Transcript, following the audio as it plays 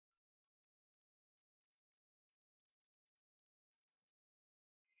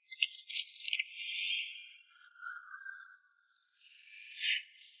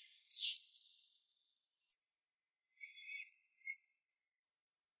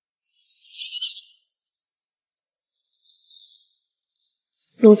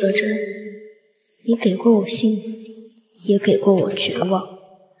陆泽真，你给过我幸福，也给过我绝望，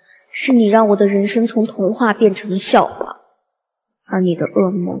是你让我的人生从童话变成了笑话，而你的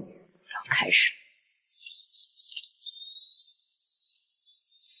噩梦要开始了。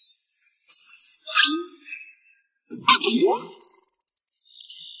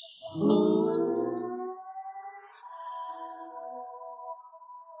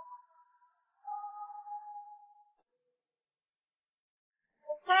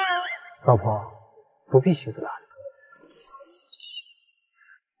老婆，不必心思大。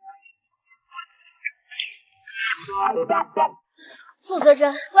陆泽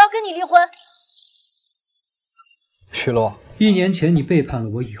真，我要跟你离婚。许洛，1年前你背叛了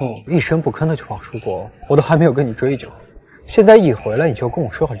我以后，一声不吭的就跑出国，我都还没有跟你追究，现在一回来你就跟我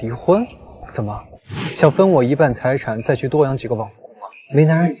说要离婚，怎么想分我一半财产，再去多养几个网红吗？没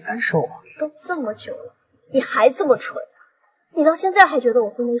男人你难受啊！都这么久了，你还这么蠢啊？你到现在还觉得我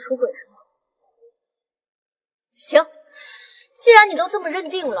婚内出轨是吗？行，既然你都这么认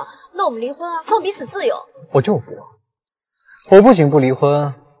定了，那我们离婚啊，放彼此自由。我就不，我不仅不离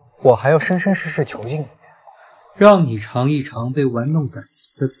婚，我还要生生世世囚禁你，让你尝一尝被玩弄感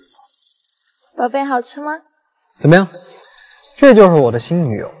情的滋味。宝贝，好吃吗？怎么样？这就是我的新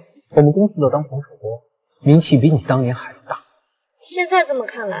女友，我们公司的当红主播，名气比你当年还大。现在这么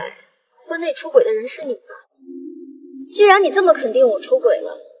看来，婚内出轨的人是你吧？既然你这么肯定我出轨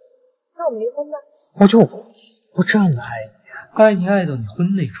了，那我们离婚吧。我就不，我这么爱你爱到你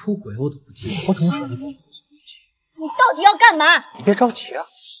婚内出轨我都不接，我怎么舍得你？你到底要干嘛？你别着急啊！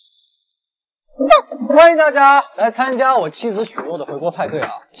欢迎大家来参加我妻子许诺的回国派对啊！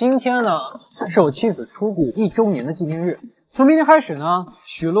今天呢是我妻子出轨1周年的纪念日，从明天开始呢，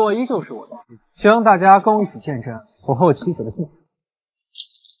许诺依旧是我的妻子，希望大家跟我一起见证我和我妻子的幸福。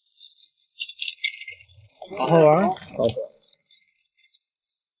好好玩，宝贝。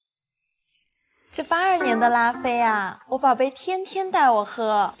这82年的拉菲啊，我宝贝天天带我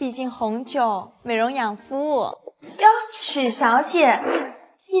喝，毕竟红酒美容养肤。哟，许小姐，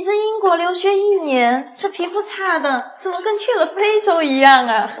你这英国留学1年，这皮肤差的怎么跟去了非洲一样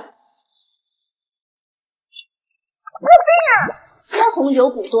啊？我病啊！这红酒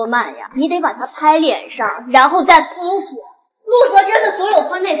补多慢呀，你得把它拍脸上，然后再敷敷。陆泽真的所有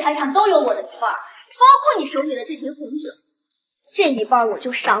婚内财产都有我的一半，包括你手里的这瓶红酒，这一半我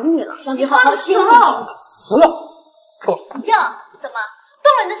就赏你了，让你好好欣赏。服了，够了。哟，怎么动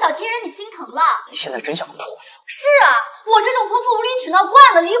了你的小情人，你心疼了？你现在真像个泼妇。是啊，我这种泼妇无理取闹惯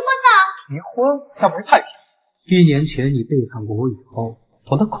了，离婚呢？离婚？那不是太平。1年前你背叛过我以后，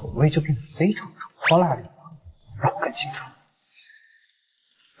我的口味就变得非常重，花辣里让我更清楚。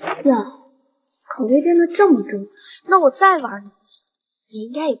呀，口味变得这么重，那我再玩你一次，你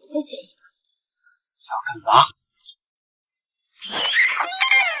应该也不会介意吧？要干嘛？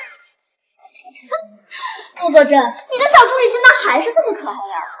陆泽真，你的小助理现在还是这么可爱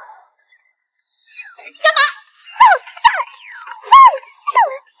呀？干嘛？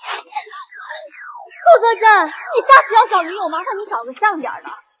陆泽真，你下次要找女友，麻烦你找个像点的，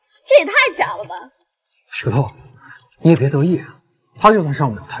这也太假了吧！石头，你也别得意，他就算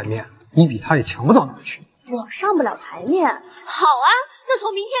上不了台面，你比他也强不到哪儿去。我上不了台面，好啊，那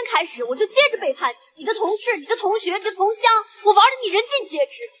从明天开始我就接着背叛你的同事、你的同学、你的同乡，我玩的你人尽皆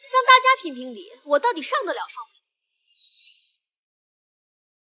知，让大家评评理，我到底上得了上不了。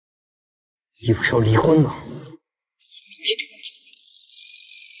你不是要离婚吗？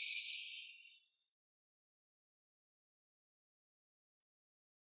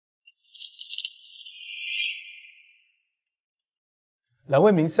两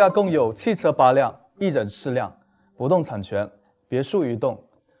位名下共有汽车8辆，1人4辆，不动产权，别墅1栋，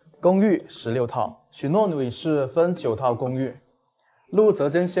公寓16套，许诺女士分9套公寓，陆泽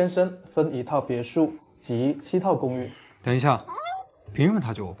真先生分1套别墅及7套公寓。等一下，凭什么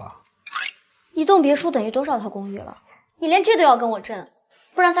他就我爸1栋别墅等于多少套公寓了？你连这都要跟我争，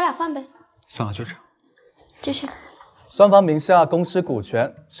不然咱俩换呗。算了，就这。继续。双方名下公司股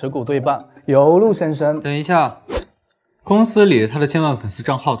权持股对半，由陆先生。等一下，公司里他的千万粉丝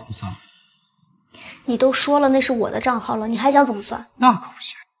账号怎么算？你都说了那是我的账号了，你还想怎么算？那可不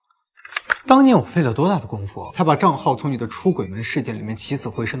行。当年我费了多大的功夫，才把账号从你的出轨门事件里面起死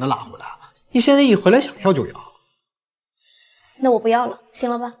回生的拉回来。你现在一回来想要就要。那我不要了，行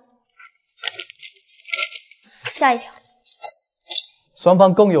了吧？下一条。双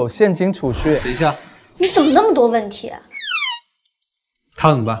方共有现金储蓄。等一下，你怎么那么多问题啊？他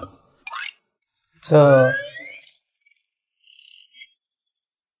怎么办？这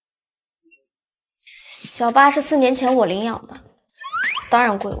小八是4年前我领养的，当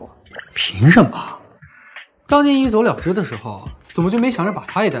然归我。凭什么？当年一走了之的时候，怎么就没想着把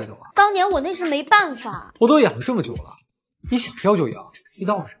他也带走啊？当年我那是没办法。我都养了这么久了，你想要就要，你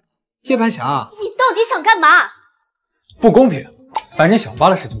当我什么？接盘侠？你到底想干嘛？不公平！反正小八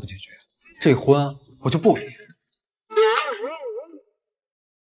的事情不解决，这婚我就不离。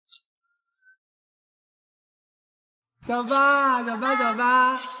小八，我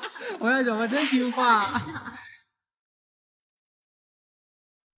看小八真听话。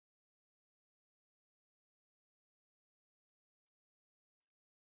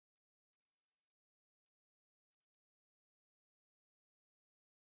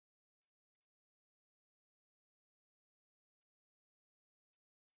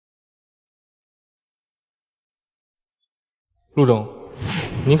陆总，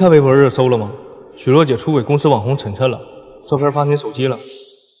您看微博热搜了吗？许若姐出轨公司网红晨晨了，照片发您手机了。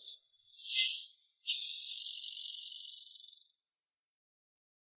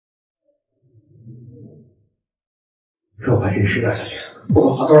若把这个事干下去，不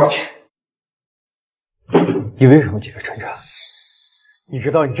管花多少钱。你为什么解决晨晨？你知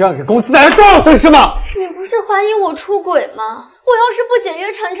道你这样给公司带来多少损失吗？你不是怀疑我出轨吗？我要是不解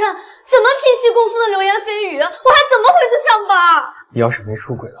约晨晨，怎么平息公司的流言蜚语？我还怎么回去上班？你要是没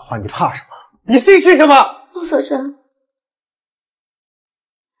出轨的话，你怕什么？你信是什么？陆泽真，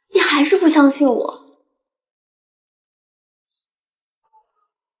你还是不相信我？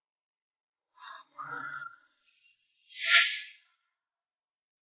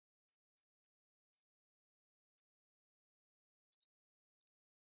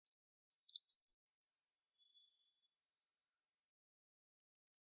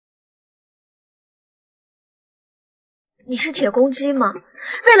你是铁公鸡吗？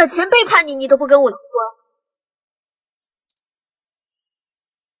为了钱背叛你，你都不跟我离婚。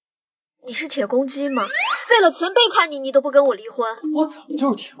你是铁公鸡吗？为了钱背叛你，你都不跟我离婚。我怎么就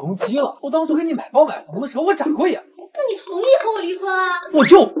是铁公鸡了？我当初给你买包买房的时候，我眨过眼。那你同意和我离婚啊？我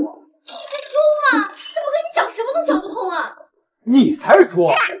就你是猪吗？怎么跟你讲什么都讲不通啊？你才是猪！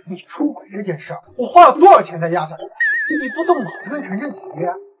你出轨这件事儿，我花了多少钱才压下来？你不动脑子跟晨晨解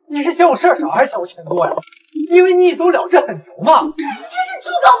约，你是嫌我事儿少还是嫌我钱多呀？因为你一走了之很牛嘛！你真是猪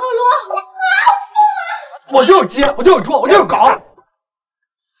狗不如！我就是鸡，我就是猪，我就是狗，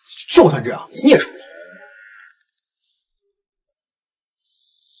就算这样，你也是。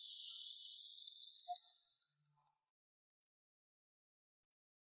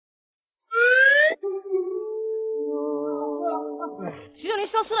徐九林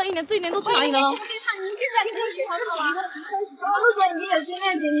消失了1年，这1年都去哪里了呢？您现在可以传授吗？陆姐，您有经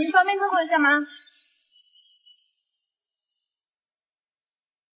验，请您方便透露一下吗？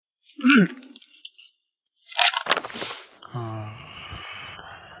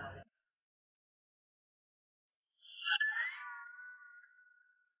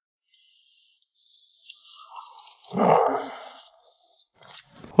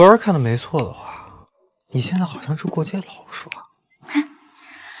我要是看的没错的话，你现在好像是过街老鼠啊！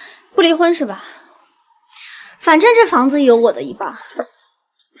不离婚是吧？反正这房子有我的一半，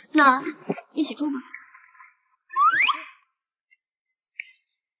那一起住吧。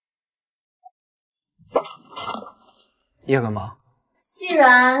你要干嘛？既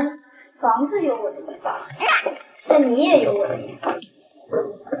然房子有我的一半，那你也有我的一半，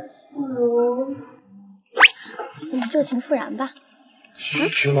不如我们旧情复燃吧。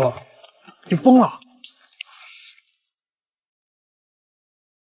徐乐，你疯了！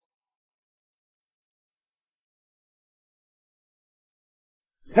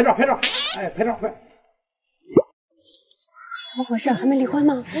拍照，哎，拍照快！怎么回事？还没离婚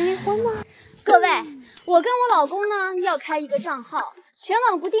吗？没离婚吗？各位，我跟我老公呢要开一个账号，全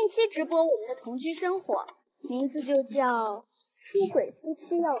网不定期直播我们的同居生活，名字就叫“出轨夫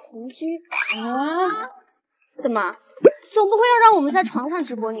妻要同居”啊？怎么？总不会要让我们在床上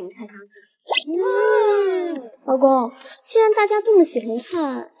直播你们才相信？老公，既然大家这么喜欢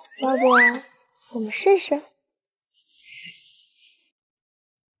看，要不我们试试？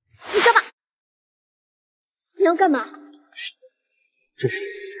你干嘛？你要干嘛？这是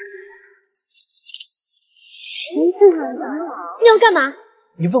你要干嘛？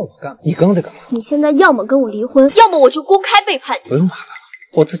你问我干嘛？你刚刚在干嘛？你现在要么跟我离婚，要么我就公开背叛你。不用麻烦了，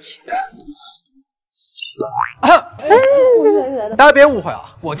我自己的。大家别误会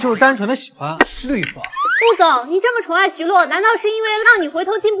啊，我就是单纯的喜欢绿色。陆总，你这么宠爱徐洛，难道是因为让你回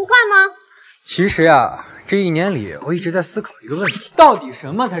头金不换吗？其实呀，这1年里我一直在思考一个问题：到底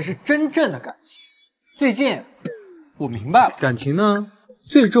什么才是真正的感情？最近我明白了，感情呢，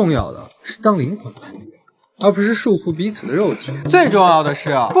最重要的是当灵魂伴侣，而不是束缚彼此的肉体。最重要的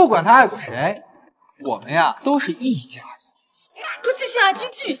是啊，不管他爱过谁，我们呀都是一家人。快去下京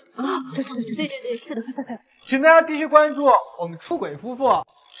剧啊！对，是的，快。请大家继续关注我们出轨夫妇。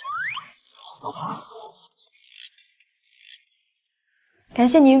感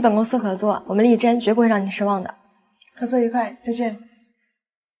谢你与本公司合作，我们力争绝不会让你失望的。合作愉快，再见。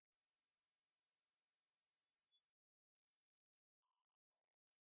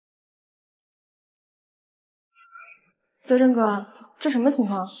泽真哥，这什么情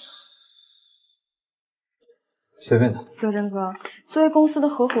况？随便他。泽真哥，作为公司的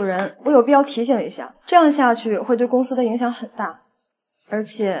合伙人，我有必要提醒一下，这样下去会对公司的影响很大。而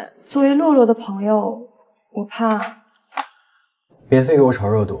且作为洛洛的朋友，我怕免费给我炒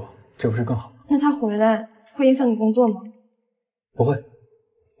热度，这不是更好？那他回来会影响你工作吗？不会，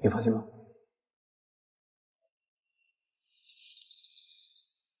你放心吧。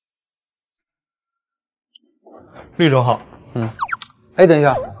绿总好。哎，等一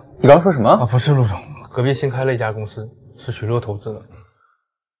下，你刚刚说什么？啊，不是陆总，隔壁新开了一家公司，是许诺投资的。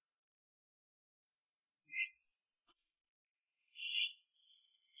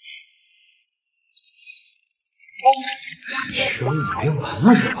许诺，你没完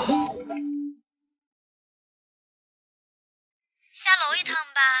了是吧？下楼一趟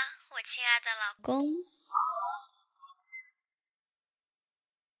吧，我亲爱的老公。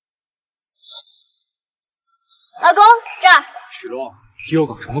老公，这儿。许诺，你又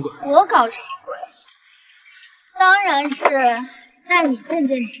搞什么鬼？我搞什么鬼？当然是带你见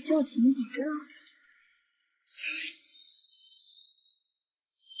见你旧情敌了。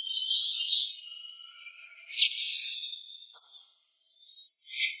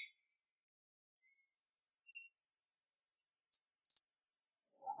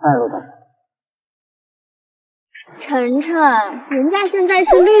哎，陆总。晨晨，人家现在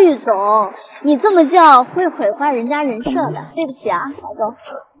是绿总，你这么叫会毁坏人家人设的。对不起啊，老公。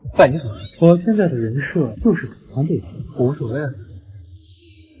拜你所赐，我现在的人设就是普通辈子，无所谓。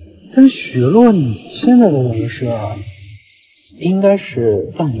但许诺，你现在的人设应该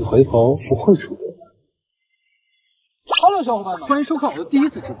是让你回头不会出轨。Hello， 小伙伴们，欢迎收看我的第一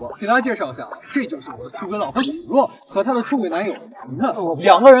次直播。给大家介绍一下，这就是我的出轨老婆许诺和她的出轨男友晨晨，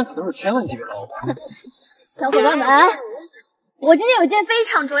两个人可都是千万级别的老婆。小伙伴们，我今天有一件非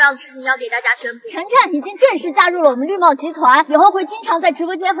常重要的事情要给大家宣布，晨晨已经正式加入了我们绿帽集团，以后会经常在直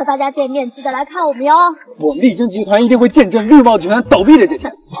播间和大家见面，记得来看我们哟。我们丽晶集团一定会见证绿帽集团倒闭的这天。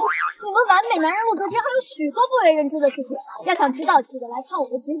我们完美男人陆泽真还有许多不为人知的事情，要想知道记得来看我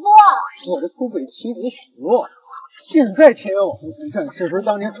的直播。我的出轨妻子许诺，现在千万网红晨晨是不是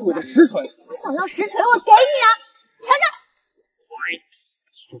当年出轨的实锤？你想要实锤，我给你啊，晨晨。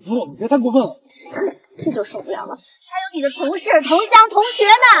许诺，你别太过分了。这就受不了了，还有你的同事、同乡、同学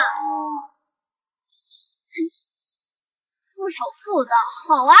呢。不守妇道，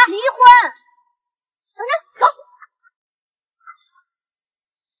好啊，离婚。晨晨，走。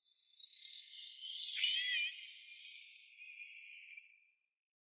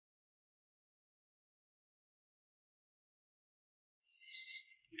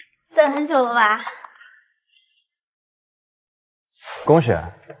等很久了吧？恭喜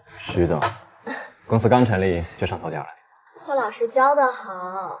徐总，公司刚成立就上头条了。霍老师教的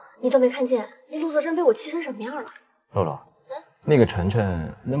好，你都没看见那陆泽真被我气成什么样了？洛洛，那个晨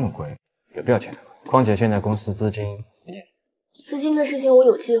晨那么贵，有必要签的吗？况且现在公司资金，资金的事情我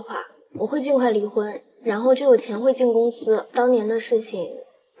有计划，我会尽快离婚，然后就有钱会进公司。当年的事情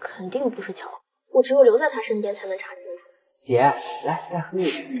肯定不是巧合，我只有留在他身边才能查清楚。姐，来喝一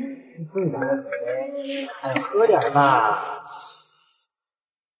点，喝一点，哎，喝点吧。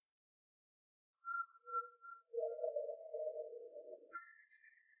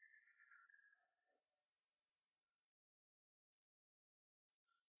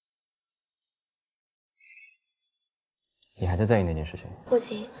你还在意那件事情？霍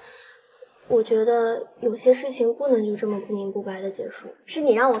晴，我觉得有些事情不能就这么不明不白的结束，是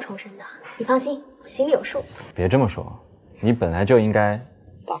你让我重生的，你放心，我心里有数。别这么说，你本来就应该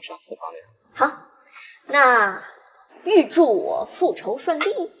大杀四方的样子。好，那预祝我复仇顺利。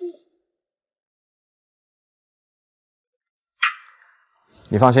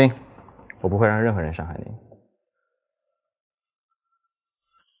你放心，我不会让任何人伤害你。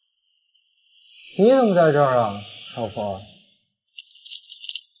你怎么在这儿啊，老婆？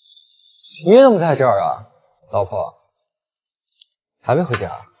你怎么在这儿啊，老婆？还没回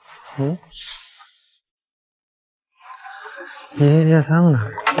家？一天见3个男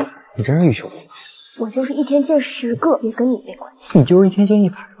人，你真是欲求不满。我就是一天见10个，也跟你没关系。你就是一天见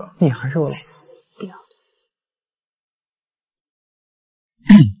100个，你还是我老婆。不要。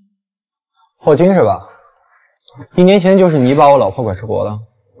霍金是吧？1年前就是你把我老婆拐吃国的。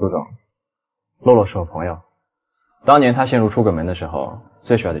陆总，洛洛是我朋友，当年他陷入出轨门的时候，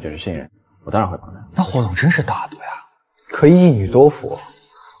最需要的就是信任，我当然会帮他。那霍总真是大度呀，可以一女多夫，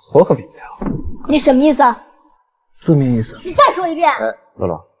我可比不了。你什么意思？字面意思。你再说一遍。哎，洛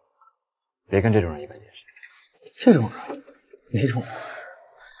洛，别跟这种人一般见识。这种人？哪种人？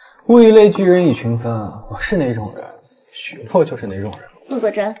物以类聚，人以群分。我是哪种人，许诺就是哪种人。陆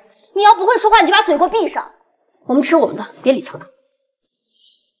泽真，你要不会说话，你就把嘴给我闭上。我们吃我们的，别理他。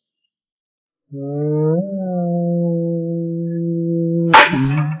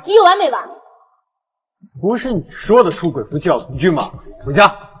你有完没完？不是你说的出轨夫妻要同居吗？回家。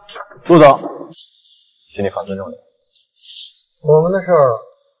陆总，请你放尊重点。我们的事儿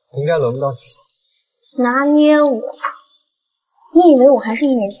应该轮不到你。拿捏我？你以为我还是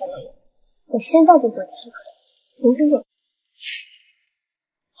1年前的我？我现在就做这些可东西，凭什么？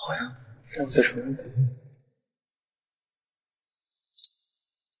好呀，让我再承认。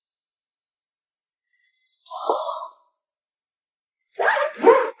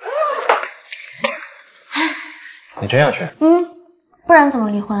你真要去？不然怎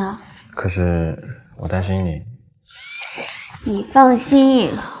么离婚啊？可是我担心你。你放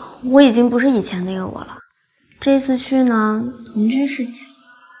心，我已经不是以前那个我了。这次去呢，同居是假，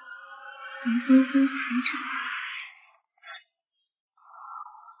能分财产。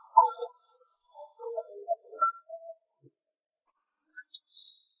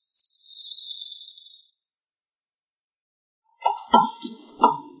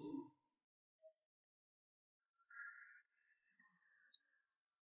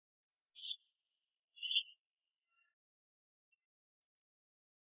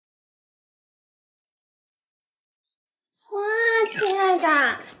哇，亲爱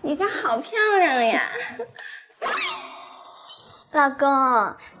的，你家好漂亮呀！老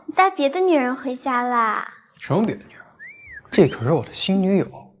公，你带别的女人回家啦？什么别的女人？这可是我的新女友，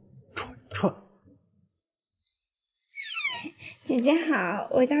纯纯。姐姐好，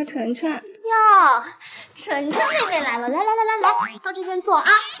我叫纯纯。哟，纯纯妹妹来了，来，到这边坐啊！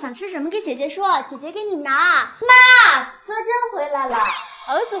想吃什么给姐姐说，姐姐给你拿。妈，泽真回来了，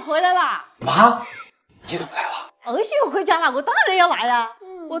儿子回来了。妈，你怎么来了？儿媳妇回家了，我当然要来了。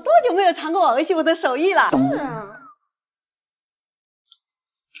我多久没有尝过我儿媳妇的手艺了？你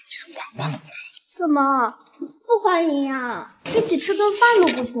怎么把妈弄来了？怎么不欢迎呀？一起吃顿饭都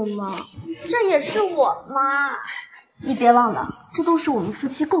不行吗？这也是我妈，你别忘了，这都是我们夫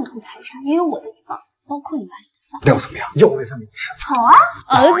妻共同财产，也有我的一半，包括你碗里的饭。那又怎么样？要喂饭给你吃。好啊，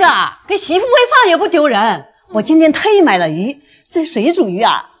儿子啊，给媳妇喂饭也不丢人。我今天特意买了鱼，这水煮鱼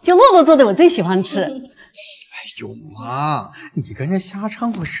啊，就洛洛做的，我最喜欢吃。哎呦妈，你跟着瞎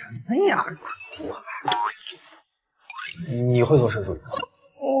掺和什么呀？你会做水煮鱼吗？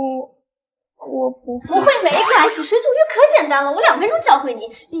我不会没关系，水煮鱼可简单了，我2分钟教会你。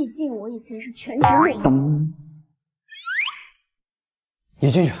毕竟我以前是全职母亲。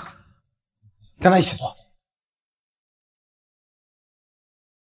你进去，跟他一起做。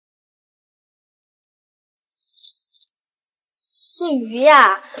这鱼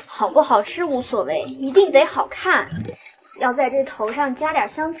呀，好不好吃无所谓，一定得好看。要在这头上加点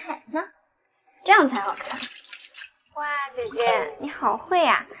香菜呢，这样才好看。哇，姐姐你好会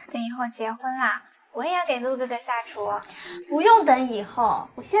呀！等以后结婚啦，我也要给陆哥哥下厨。不用等以后，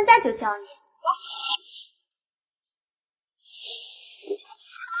我现在就教你。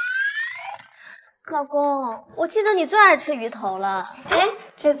老公，我记得你最爱吃鱼头了。哎，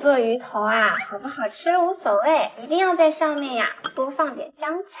这做鱼头啊，好不好吃无所谓，一定要在上面呀多放点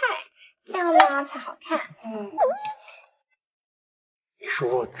香菜，这样呢才好看。你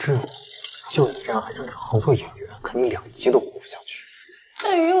说我真就你这样还正常做演员，肯定2集都活不下去。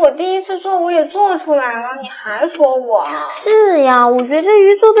这鱼我第一次做，我也做出来了，你还说我？是呀，我觉得这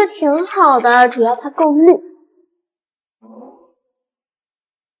鱼做的挺好的，主要它够绿。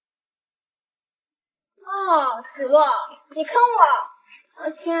哦，许诺，你看我，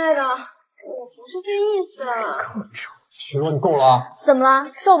亲爱的，我不是这意思。许诺，你够了啊！怎么了？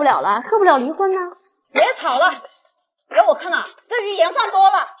受不了了？受不了离婚呢？别吵了，给我看了，这鱼盐放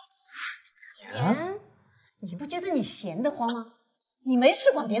多了。盐？你不觉得你闲得慌吗？你没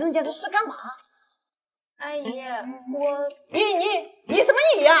事管别人家的事干嘛？阿姨，我你什么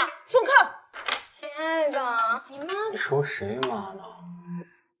你呀？送客。亲爱的，你妈你说谁妈呢？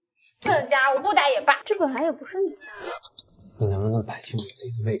这家我不待也罢，这本来也不是你家的。你能不能摆清你自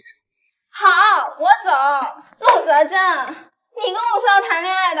己的位置？好，我走。陆泽正，你跟我说要谈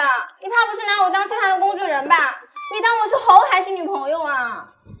恋爱的，你怕不是拿我当其他的工具人吧？你当我是猴还是女朋友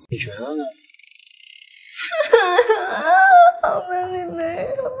啊？你觉得呢？我们里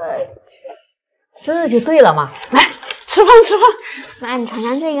没有爱情，这就对了嘛！来吃饭吃饭，妈，你尝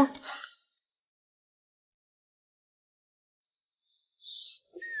尝这个。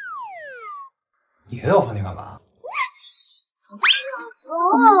你在我房间干嘛？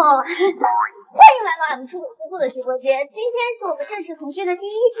哦，欢迎来到俺们出轨夫妇的直播间。今天是我们正式同居的第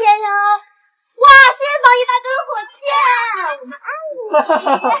一天哟！哇，谢谢榜一大哥的火箭，我们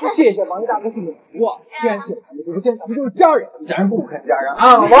爱你！谢谢王一大哥的礼物，既然进咱们直播间，咱们就是家人，家人不肯家人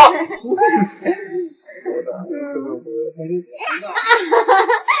啊，好不好？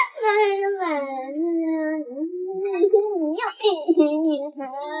男人们，你要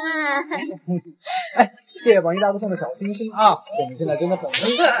哎，谢谢王一大哥送的小星星啊，我们现在真的很恩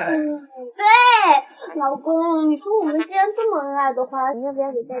爱。对，老公，你说我们既然这么恩爱的话，你要不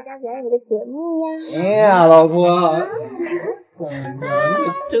要给大家表演一个节目呀？哎呀，老婆，你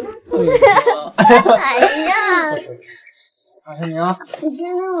真会说。哎呀！还是你啊！你今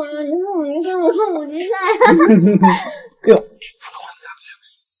天我要你父母一生，我父母之下呀！哟，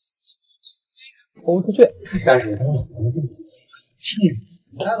投不出去，但是我真的亲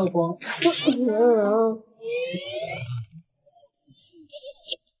你，来，老婆。不行。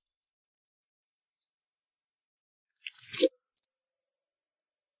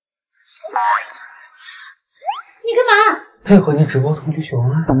你干嘛？配合你直播同居秀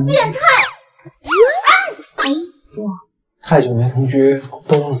恩爱。变态！太久没同居，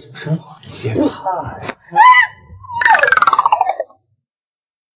都忘了怎么生活，别怕呀。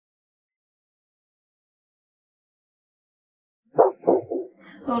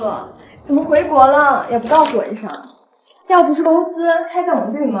洛洛，怎么回国了也不告诉我一声？要不是公司开在我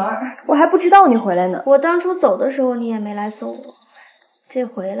们对门，我还不知道你回来呢。我当初走的时候你也没来送我，这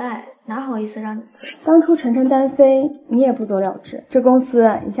回来哪好意思让你退？当初晨晨单飞，你也不走了之，这公司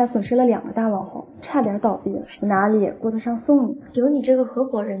一下损失了2个大网红，差点倒闭了，我哪里顾得上送你？有你这个合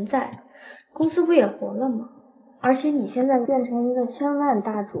伙人在，公司不也活了吗？而且你现在变成一个千万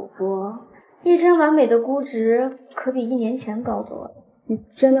大主播，一帧完美的估值可比1年前高多了。你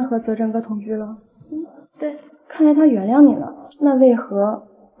真的和泽真哥同居了？对。看来他原谅你了，那为何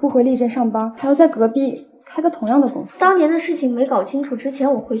不回丽珍上班，还要在隔壁开个同样的公司？当年的事情没搞清楚之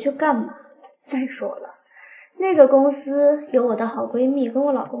前，我回去干嘛？再说了，那个公司有我的好闺蜜跟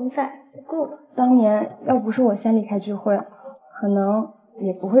我老公在，就够了。当年要不是我先离开聚会，可能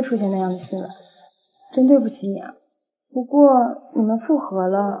也不会出现那样的新闻。真对不起你啊。不过你们复合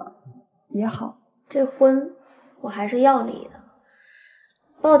了也好，这婚我还是要离的。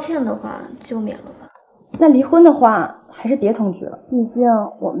抱歉的话就免了吧。那离婚的话还是别同居了，毕竟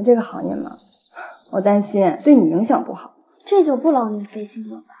我们这个行业嘛，我担心对你影响不好。这就不劳您费心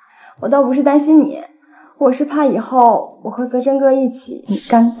了吧？我倒不是担心你，我是怕以后我和泽真哥一起你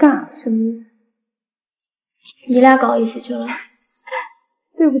尴尬。什么意思？你俩搞一起去了？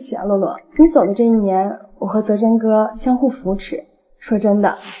对不起啊，洛洛，你走的这1年，我和泽真哥相互扶持。说真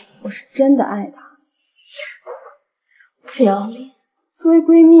的，我是真的爱他。不要脸！作为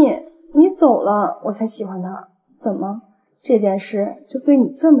闺蜜，你走了我才喜欢他，怎么这件事就对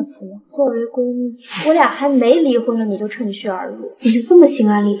你这么刺眼？作为闺蜜，我俩还没离婚呢，你就趁虚而入，你是这么心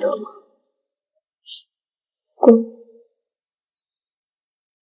安理得吗？滚！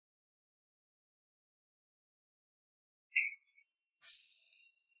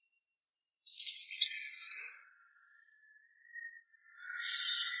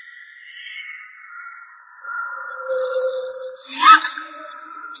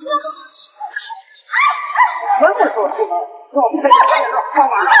全部说出来，让我们在这边放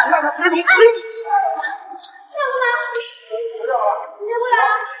马上，让他知道。要干嘛？你别过来了！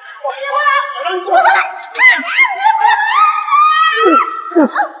你别过来！你别过来！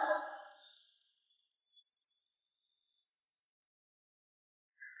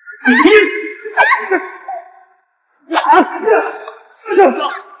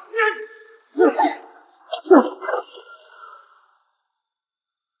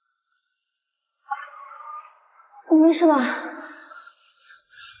你没事吧？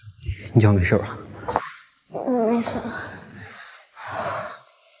你脚没事吧？没事。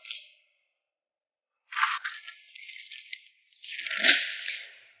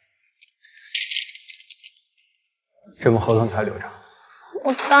这份合同你还留着？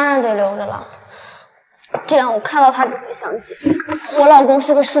我当然得留着了，这样我看到他就会想起我老公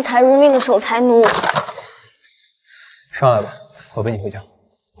是个视财如命的守财奴。上来吧，我背你回家。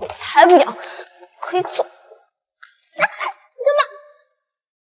才不要，可以走。你干嘛？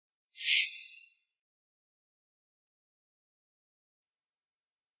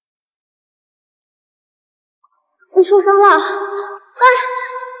你受伤了？哎！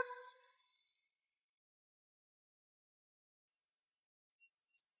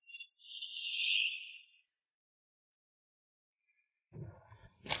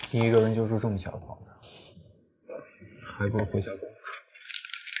你一个人就住这么小的房子，还不如回家工作。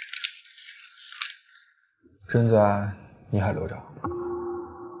真在你还留着？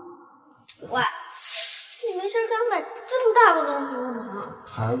喂，你没事干买这么大个东西干嘛？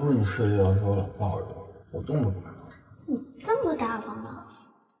还不是你睡觉的时候老抱着我动都不敢动。你这么大方呢，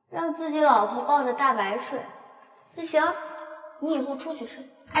让自己老婆抱着大白睡，那行，你以后出去睡，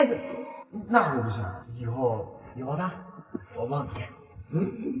爱怎么弄？那可不行，以后呢，我帮你。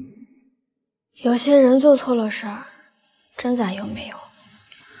有些人做错了事儿，真攒又没有，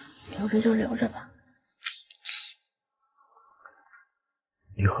留着就留着吧。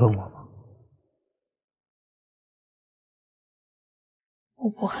你恨我吗？我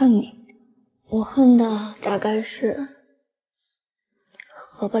不恨你，我恨的大概是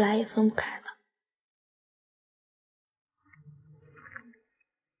合不来也分不开吧。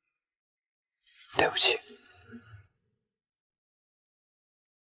对不起。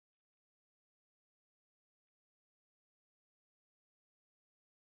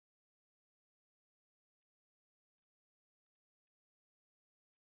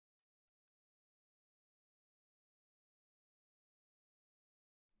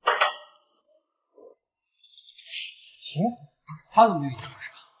他怎么没有你这么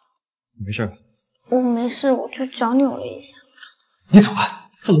傻？你没事吧？我没事，我就脚扭了一下。你走开，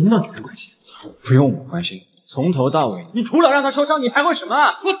他轮不到你来关心。不用我关心，从头到尾，你除了让他受伤，你还会什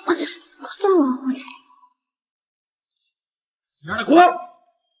么？算了，我你让他滚！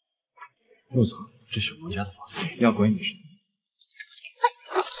陆总，这是我家的房子，要归你是。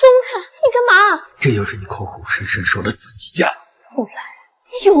松开！你干嘛？这就是你口口声声说的自己家。后来，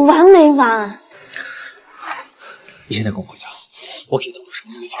你有完没完？你现在跟我回家，我给他不是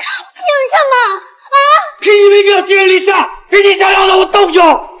没法说。凭什么啊？凭你没必要寄人篱下，凭你想要的我都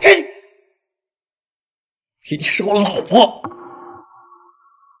有，凭你是我老婆。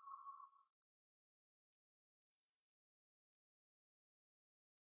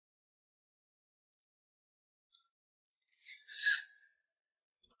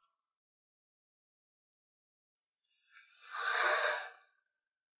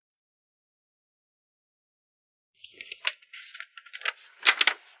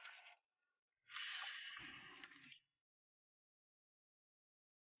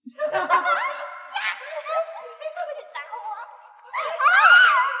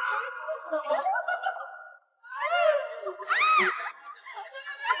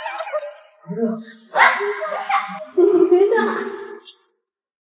女的。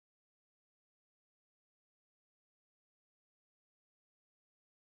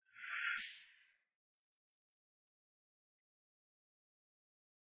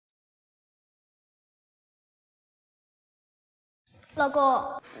老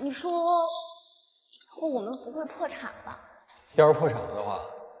公，你说以后我们不会破产吧？要是破产了的话，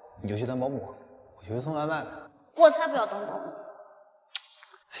你就去当保姆，我就去送外卖呗。我才不要当保姆。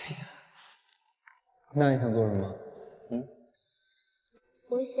那你想做什么？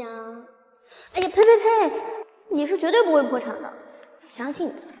我想，哎呀，呸！你是绝对不会破产的，相信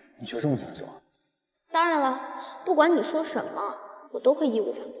你。你就这么相信我？当然了，不管你说什么，我都会义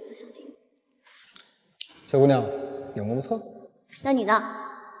无反顾的相信你。小姑娘，眼光不错。那你呢？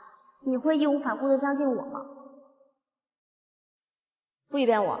你会义无反顾的相信我吗？不许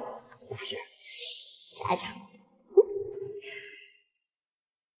骗我！我不信。来着。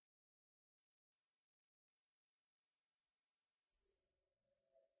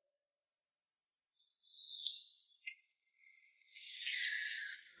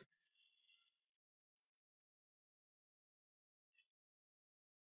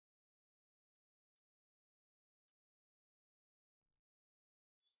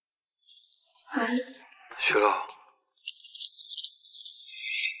徐乐，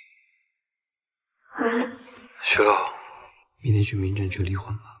徐乐，明天去民政局离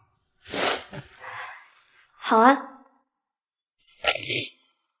婚吧。好啊。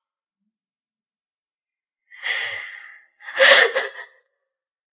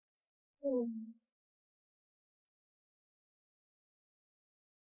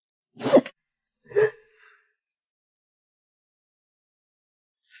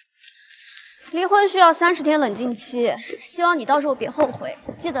离婚需要30天冷静期，希望你到时候别后悔，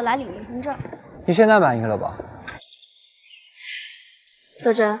记得来领离婚证。你现在满意了吧？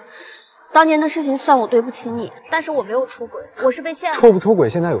泽真，当年的事情算我对不起你，但是我没有出轨，我是被陷害。出不出轨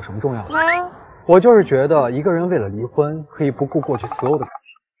现在有什么重要的？我就是觉得一个人为了离婚可以不顾过去所有的感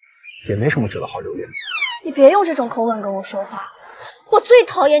情，也没什么值得好留恋。你别用这种口吻跟我说话，我最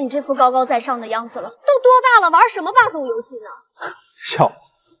讨厌你这副高高在上的样子了。都多大了，玩什么霸总游戏呢？笑话。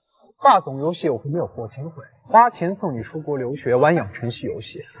霸总游戏我会灭火前悔，花钱送你出国留学，玩养成系游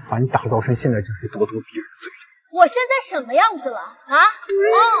戏，把你打造成现在这副咄咄逼人的罪人。我现在什么样子了啊？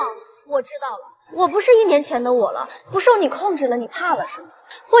哦，我知道了，我不是1年前的我了，不受你控制了，你怕了是吗？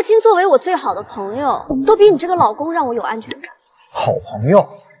霍青作为我最好的朋友，都比你这个老公让我有安全感。好朋友，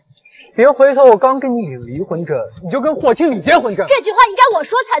别回头我刚给你领离婚证，你就跟霍青领结婚证。这句话应该我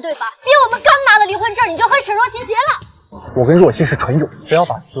说才对吧？比我们刚拿了离婚证，你就和沈若曦结了。我跟若曦是纯友谊，不要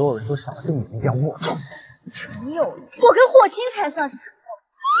把所有人都想得跟你们一样龌龊。纯友谊，我跟霍青才算是纯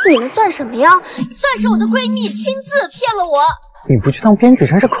友谊，你们算什么呀？算是我的闺蜜亲自骗了我。你不去当编剧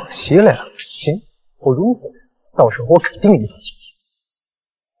真是可惜了呀！行，我容死你，到时候我肯定给你放晴天。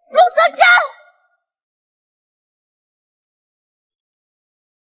陆泽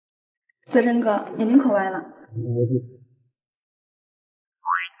真，泽真哥，你领口歪了。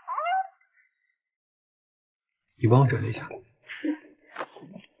你帮我整理一下。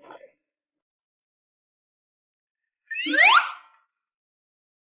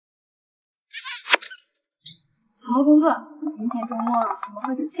好好工作，明天周末我们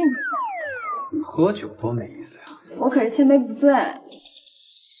喝酒庆祝一下。喝酒多没意思呀！我可是千杯不醉。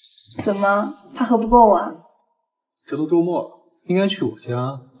怎么，怕喝不够啊？这都周末了，应该去我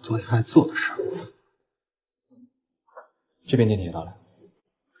家昨天还做的事儿。这边电梯也到了。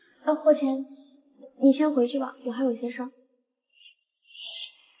霍青，你先回去吧，我还有些事儿。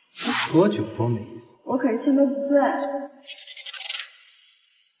喝酒多没意思。我可是千杯不醉。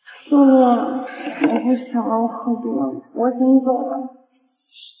洛洛，我不想了，我喝多了，我先走了。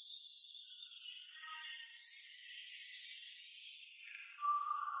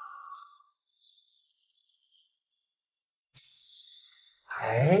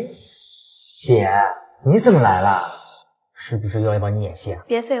哎，姐，你怎么来了？是不是又要帮你演戏啊？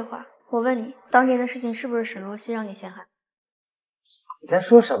别废话，我问你，当年的事情是不是沈若曦让你陷害？你在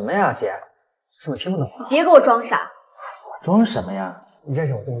说什么呀，姐？怎么听不懂啊？别给我装傻！我装什么呀？你认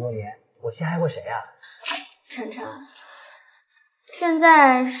识我这么多年，我陷害过谁呀？晨晨，现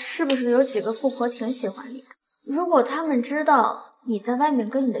在是不是有几个富婆挺喜欢你？如果他们知道你在外面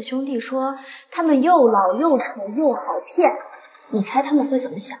跟你的兄弟说他们又老又丑又好骗，你猜他们会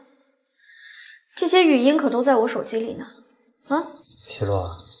怎么想？这些语音可都在我手机里呢。啊，徐若，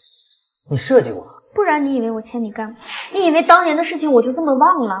你设计我？不然你以为我欠你干嘛？你以为当年的事情我就这么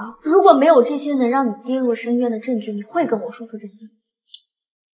忘了？如果没有这些能让你跌入深渊的证据，你会跟我说出真相？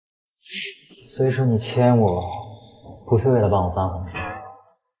所以说你欠我，不是为了帮我翻红是吗？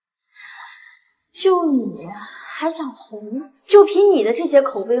就你还想红？就凭你的这些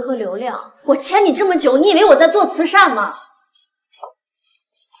口碑和流量，我欠你这么久，你以为我在做慈善吗？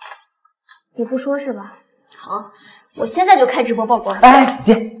你不说是吧？好，我现在就开直播曝光。哎，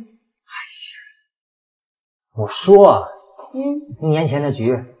姐，哎呀，我说，1年前的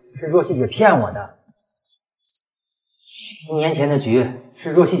局是若曦姐骗我的，1年前的局是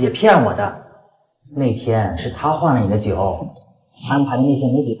若曦姐骗我的。那天是她换了你的酒，安排的那些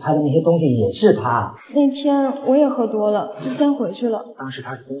媒体拍的那些东西也是她。那天我也喝多了，就先回去了。当时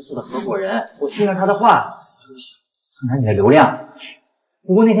她是公司的合伙人，我信了她的话，就是想蹭上你的流量。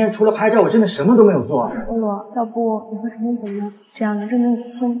不过那天除了拍照，我真的什么都没有做。洛洛，要不你和晨晨怎么这样能证明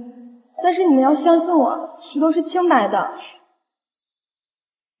你清？但是你们要相信我，徐洛是清白的。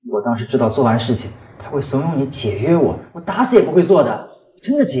我当时知道做完事情他会怂恿你解约我，我打死也不会做的。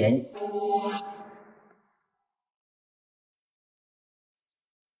真的姐，你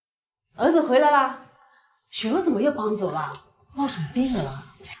儿子回来啦，徐洛怎么又搬走了？闹什么病了？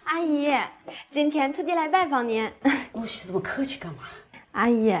阿姨，今天特地来拜访您。陆琪这么客气干嘛？阿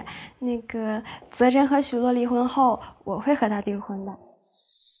姨，那个泽真和徐洛离婚后，我会和他订婚的。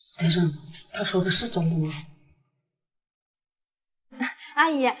泽真，他说的是真的吗？阿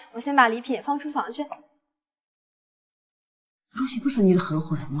姨，我先把礼品放厨房去。陆琪不是你的合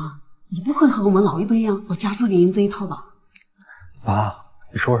伙人吗？你不会和我们老一辈一样搞家族联姻这一套吧？爸，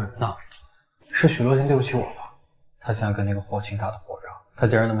你说什么呢？是许洛先对不起我吧？他现在跟那个霍青打得火热，他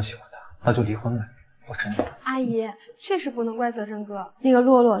既然那么喜欢他，那就离婚呗。我真的。阿姨，确实不能怪泽真哥，那个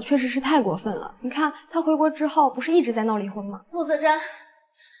洛洛确实是太过分了。你看他回国之后，不是一直在闹离婚吗？陆泽真，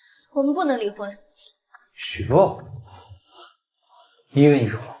我们不能离婚。许洛，你以为你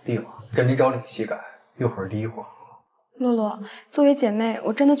是皇帝吗？这没找领膝盖，一会儿离一会儿合。洛洛，作为姐妹，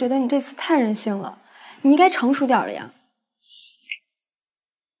我真的觉得你这次太任性了，你应该成熟点了呀。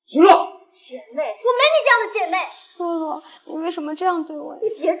许洛，姐妹，我没你这样的姐妹。洛洛，你为什么这样对我？你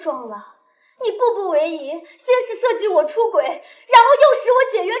别装了，你步步为营，先是设计我出轨，然后又使我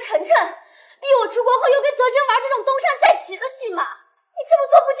解约晨晨，逼我出国后又跟泽真玩这种东山再起的戏码。你这么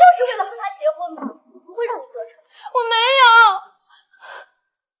做不就是为了和他结婚吗？我不会让你得逞。我没有。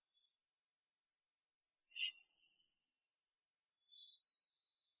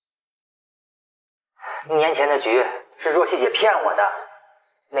1年前的局是若曦姐骗我的，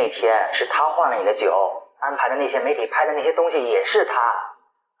那天是他换了你的酒，安排的那些媒体拍的那些东西也是他。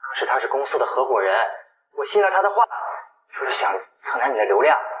可是他是公司的合伙人，我信了他的话，就是想蹭点你的流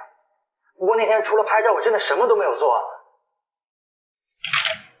量。不过那天除了拍照，我真的什么都没有做。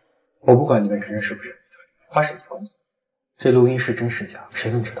我不管你们承认是不是，花是你说的。这录音是真是假，谁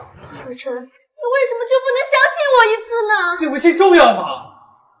能知道？泽辰，你为什么就不能相信我一次呢？信不信重要吗？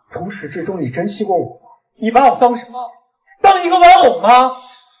从始至终你珍惜过我吗？你把我当什么？当一个玩偶吗？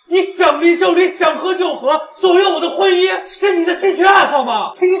你想离就离，想合就合，左右我的婚姻是你的兴趣爱好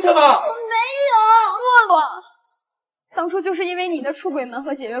吗？凭什么？我没有，洛洛，当初就是因为你的出轨门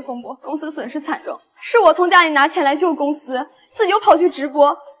和解约风波，公司损失惨重，是我从家里拿钱来救公司，自己又跑去直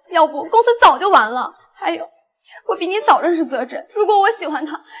播，要不公司早就完了。还有，我比你早认识泽珍，如果我喜欢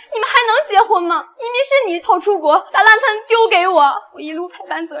他，你们还能结婚吗？明明是你跑出国，把烂摊丢给我，我一路陪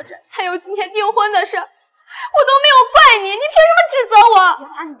伴泽珍，才有今天订婚的事。我都没有怪你，你凭什么指责我？别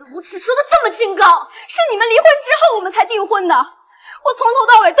把你的无耻说得这么清高，是你们离婚之后我们才订婚的，我从头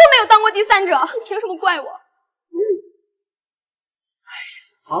到尾都没有当过第三者，你凭什么怪我？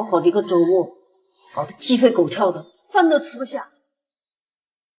好好的一个周末，搞得鸡飞狗跳的，饭都吃不下。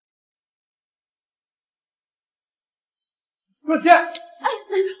若曦，哎，在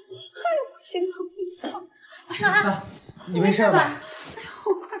这，哎呦，我心疼。妈，你没事吧？哎呦，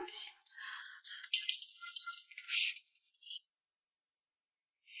我快不行。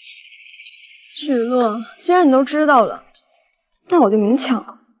许诺，既然你都知道了，那我就明抢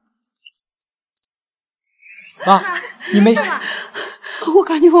了。妈，你没事吧？我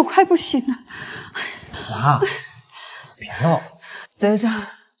感觉我快不行了。妈，别闹了。在这，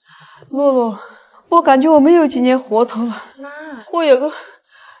洛洛，我感觉我没有几年活头了。妈，我有个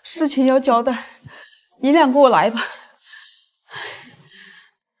事情要交代，你俩跟我来吧。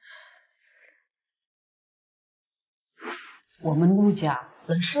我们陆家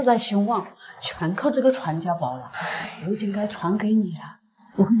人世代兴旺，全靠这个传家宝了，有点该传给你了，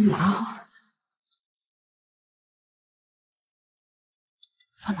我给你拿好。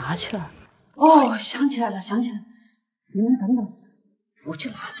他拿去了。哦，想起来了，想起来了，你们等等，我去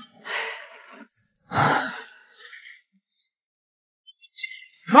拿了。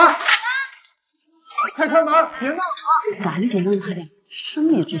妈，快开门，别闹了！赶紧让他俩生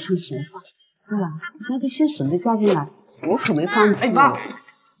米煮成熟饭，不然那个姓沈的嫁进来，我可没饭吃。哎，妈，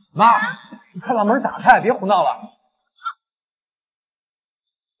你快把门打开，别胡闹了。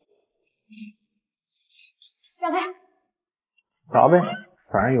让开。找呗，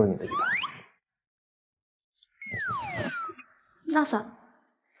反正有你的一套。那算了，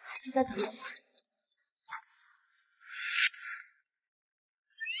还是再等会儿。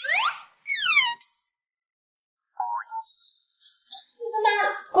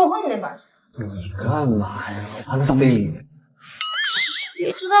滚回你那边去！你干嘛呀？我还非礼你。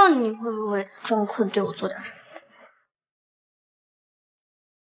谁知道你会不会装困对我做点什么？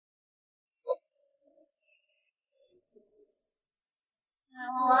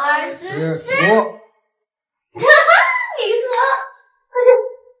我24，哈哈，你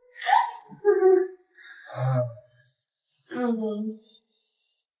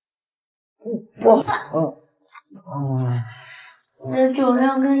说，你的酒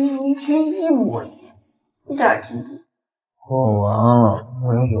量跟1年前一模一样，一点进步。喝完了，没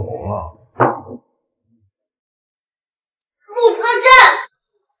酒了。陆泽珍，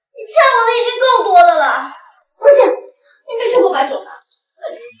你欠我的已经够多的了，而且你没学过白酒呢。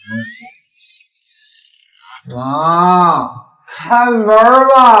妈，开门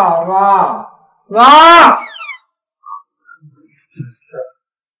吧，妈！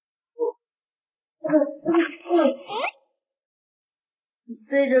你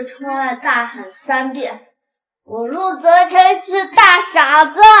对着窗外大喊3遍，我陆泽辰是大傻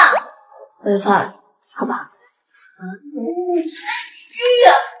子，违法了，好吧？虚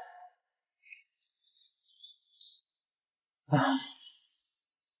呀！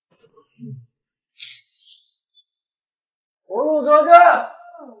我陆泽珍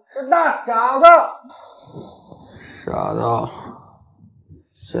是大傻子，傻到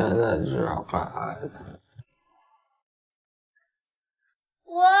现在只要看孩子。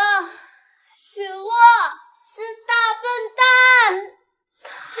我许诺是大笨蛋，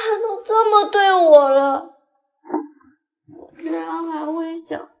他都这么对我了，我居然还会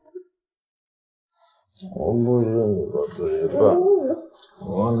想。我不是你的嘴巴，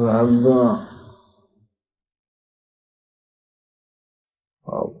我才笨。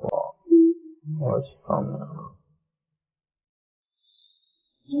老婆，我想你了。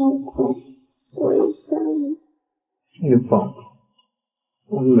老公，我也想你。你放手，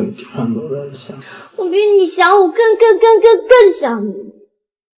我每天都在想。我比你想我更想你。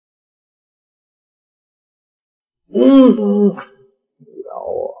咬我。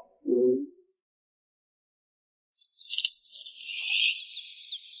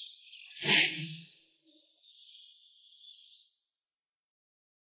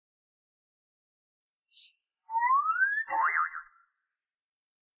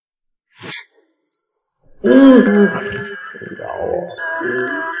咬我。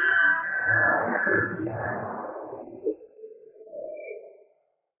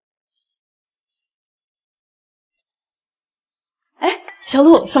哎，小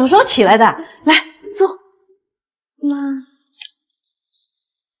鹿什么时候起来的？来，坐。妈，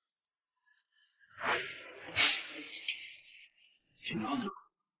许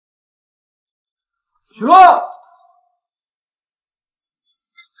诺，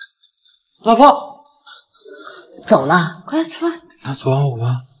老婆，走了，快来吃饭。那昨晚我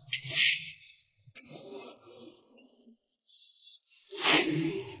吧。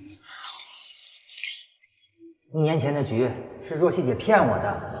1年前的局是若曦姐骗我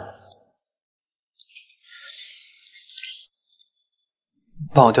的。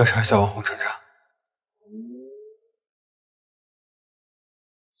帮我调查一下网红程程。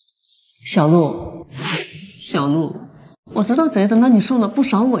小鹿，小鹿，我知道贼总让你受了不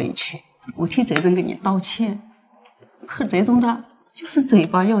少委屈，我替贼总给你道歉。可贼总他就是嘴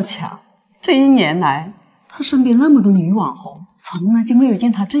巴要强，这1年来，他身边那么多女网红，从来就没有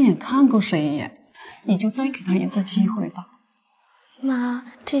见他正眼看过谁一眼。你就再给他一次机会吧。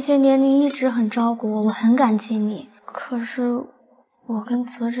妈，这些年您一直很照顾我，我很感激你。可是我跟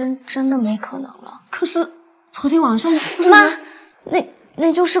泽真真的没可能了。可是昨天晚上妈，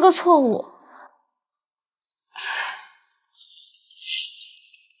那就是个错误。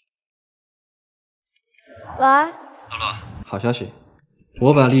喂，乐乐，好消息，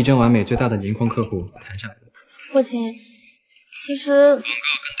我把力争完美最大的年框客户谈下来了。父亲，其实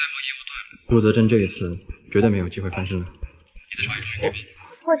陆泽真这一次绝对没有机会翻身了。你的创业终于举办。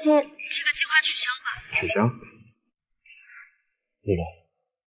父亲，这个计划取消吧。取消？乐乐，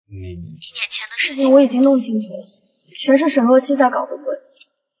你1年前的事情我已经弄清楚了，全是沈若曦在搞的鬼。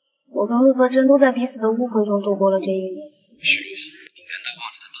我跟陆泽真都在彼此的误会中度过了这1年。许乐，你难道忘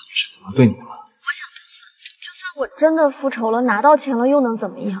了他当年是怎么对你的吗？我想通了，就算我真的复仇了，拿到钱了，又能怎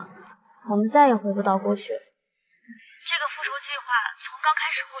么样？我们再也回不到过去。这个复仇计划从刚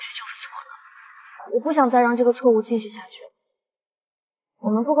开始或许就是错的。我不想再让这个错误继续下去。我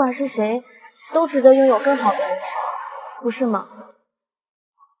们不管是谁，都值得拥有更好的人生，不是吗？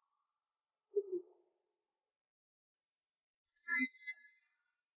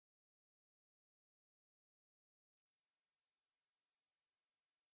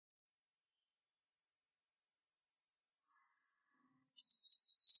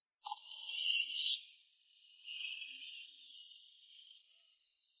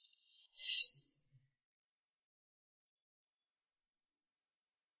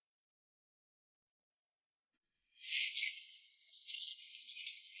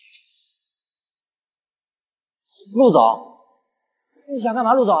陆总，你想干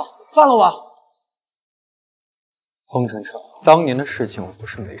嘛？陆总，放了我！黄程程，当年的事情我不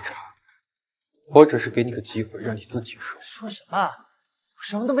是没查，我只是给你个机会，让你自己说。说什么？我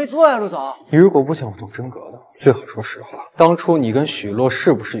什么都没做呀，陆总。你如果不想我动真格的，最好说实话。当初你跟许洛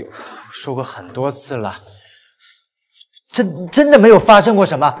是不是有？我说过很多次了，真的没有发生过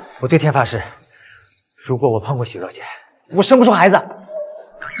什么。我对天发誓，如果我碰过许洛姐，我生不出孩子。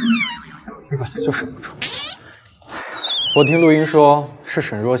你本来就生不出。我听录音说是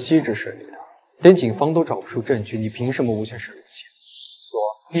沈若曦指使你的，连警方都找不出证据，你凭什么诬陷沈若曦？说，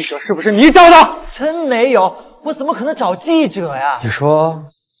记者是不是你找的？真没有，我怎么可能找记者呀？你说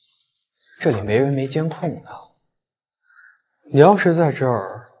这里没人没监控的，你要是在这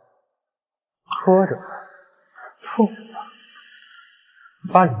儿喝着吐着，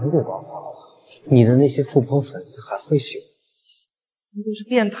把你们给搞跑了，你的那些富婆粉丝还会喜欢？你不是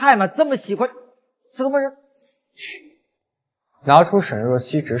变态吗？这么喜欢折磨人？拿出沈若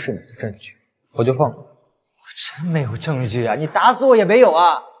曦指使你的证据，我就放过你。我真没有证据啊！你打死我也没有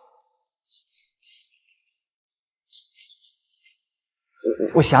啊！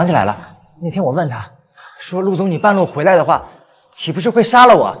我想起来了，那天我问他，说陆总你半路回来的话，岂不是会杀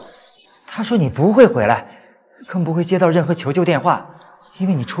了我？他说你不会回来，更不会接到任何求救电话，因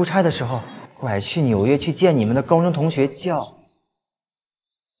为你出差的时候拐去纽约去见你们的高中同学叫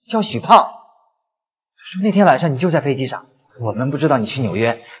许胖。说那天晚上你就在飞机上。我们不知道你去纽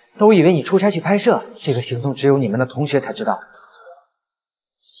约，都以为你出差去拍摄，这个行动只有你们的同学才知道。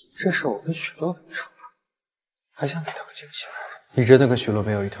这事我跟许洛没说，还想给他个惊喜。你真的跟许洛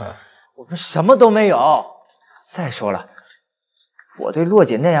没有一团？我们什么都没有。再说了，我对洛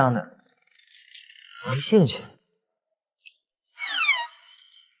姐那样的没兴趣。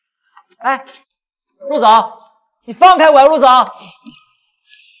哎，陆总，你放开我呀，陆总！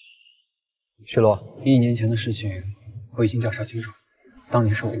许洛，1年前的事情我已经调查清楚，当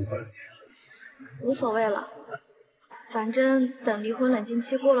年是我误会了你。无所谓了，反正等离婚冷静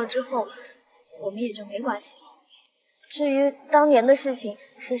期过了之后，我们也就没关系了。至于当年的事情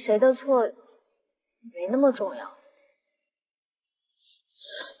是谁的错，没那么重要。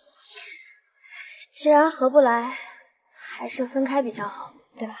既然合不来，还是分开比较好，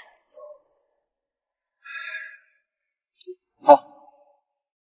对吧？好，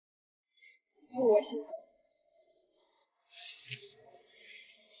我先走。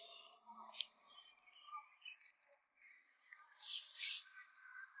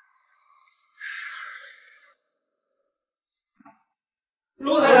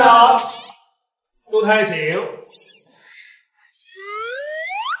陆台长，陆台请。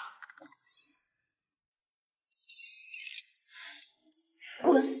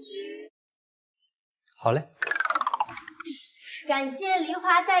滚！好嘞。感谢梨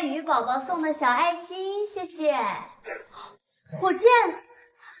花带雨宝宝送的小爱心，谢谢。火箭，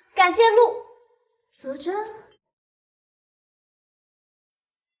感谢陆泽真。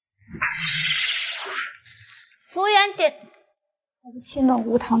服务员点。我的天呐，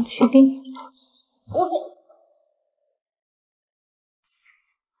无糖去冰。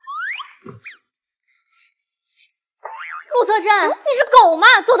陆泽真，你是狗吗？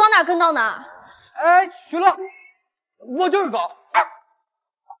走到哪儿跟到哪儿。哎，许乐，我就是狗。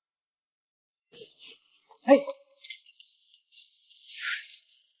哎，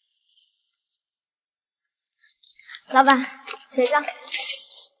老板，结账。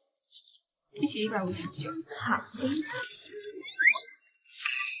一起159。好，谢谢。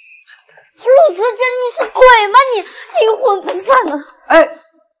陆泽真，你是鬼吗？你阴魂不散的。哎，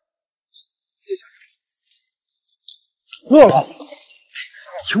乐乐，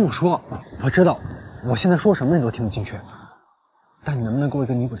听我说，我知道我现在说什么你都听不进去，但你能不能给我一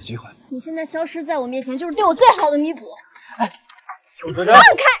个弥补的机会？你现在消失在我面前，就是对我最好的弥补。哎，你放开！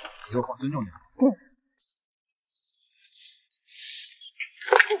有好尊重点。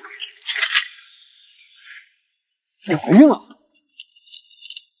你怀孕了？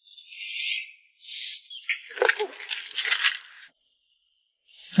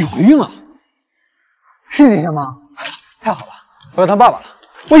你怀孕了？是你的吗？太好了，我要当爸爸了，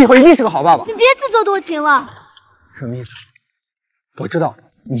我以后一定是个好爸爸。你别自作多情了。什么意思？我知道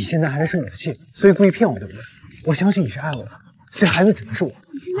你现在还在生我的气，所以故意骗我，对不对？我相信你是爱我的，所以孩子只能是我。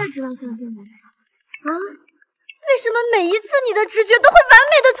你现在知道相信我了啊？为什么每一次你的直觉都会完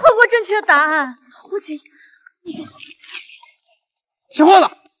美的错过正确答案？胡琴，你走。吃货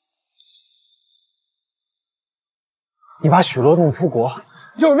了！你把许洛弄出国，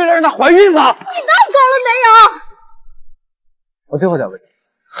就是为了让她怀孕吗？你闹够了没有？我最后再问你，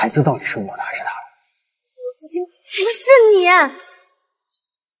孩子到底是我的还是他的？胡琴，不是你。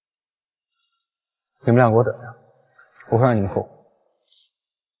你们俩给我等着，我会让你们哭。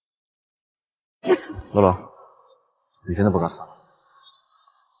乐乐，你真的不告诉他？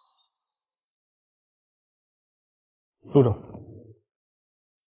陆总，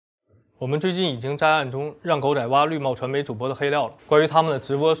我们最近已经在暗中让狗仔挖绿帽传媒主播的黑料了，关于他们的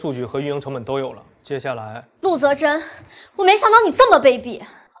直播数据和运营成本都有了。接下来，陆泽真，我没想到你这么卑鄙。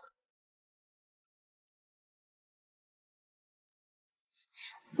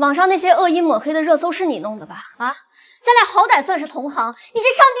网上那些恶意抹黑的热搜是你弄的吧？啊，咱俩好歹算是同行，你这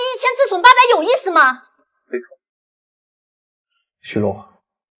上帝一千自损800有意思吗？没错。许洛，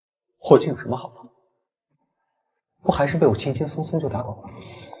霍青有什么好的？不还是被我轻轻松松就打倒了？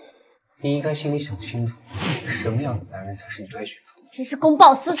你应该心里想清楚，什么样的男人才是你该选择的。真是公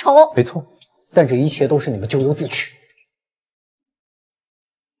报私仇。没错，但这一切都是你们咎由自取。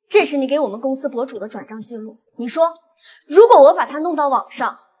这是你给我们公司博主的转账记录。你说，如果我把它弄到网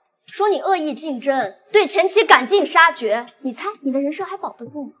上，说你恶意竞争，对前妻赶尽杀绝，你猜你的人设还保得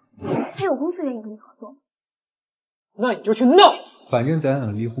住吗？还有公司愿意跟你合作吗？那你就去闹！反正咱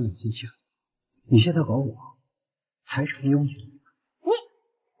俩离婚冷静期了，你现在搞我，财产利用你。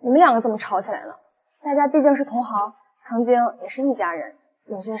你们两个怎么吵起来了？大家毕竟是同行，曾经也是一家人，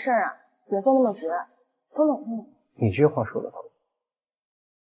有些事儿啊，别做那么绝，都冷静。你这话说的对。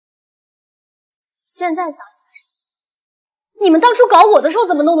现在想起来是，你们当初搞我的时候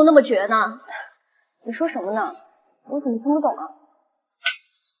怎么弄得那么绝呢？你说什么呢？我怎么听不懂啊？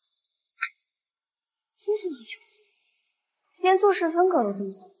真是一球绝，连做事风格都这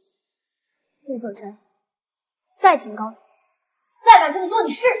么像。陆泽真，再警告你，再敢这么做，你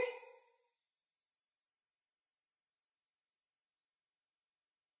试试。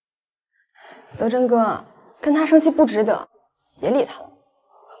泽真哥，跟他生气不值得，别理他了。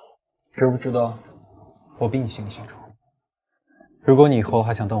知不知道，我比你心里清楚。如果你以后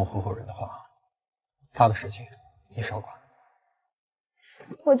还想当我合伙人的话，他的事情你少管。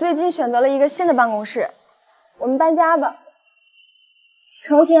我最近选择了一个新的办公室，我们搬家吧。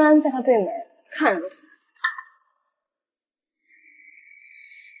成天在他对门，看着都烦。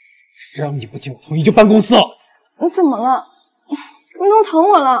只要你不经我同意就搬公司了。你怎么了？你弄疼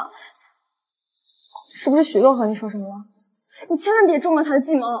我了？是不是许诺和你说什么了？你千万别中了他的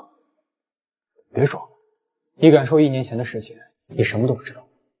计谋。别装了，你敢说1年前的事情，你什么都不知道？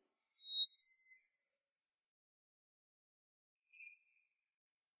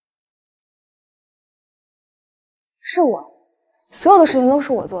是我，所有的事情都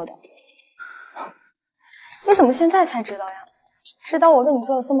是我做的。你怎么现在才知道呀？知道我为你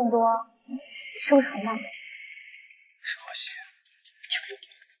做了这么多，是不是很感动？沈若曦，你疯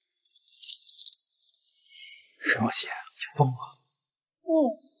了！沈若曦，你疯了！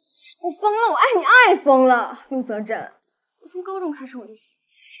我疯了，我爱你爱疯了，陆泽镇。我从高中开始我就喜欢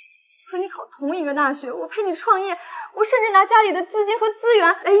和你考同一个大学，我陪你创业，我甚至拿家里的资金和资源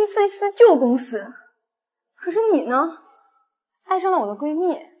来一次一次救公司。可是你呢，爱上了我的闺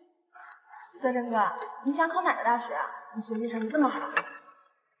蜜。泽镇哥，你想考哪个大学啊？你学习成绩这么好。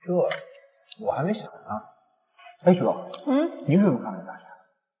这我还没想呢。哎，雪洛，你为什么考哪个大学？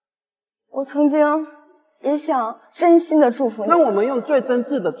我曾经也想真心的祝福你。那我们用最真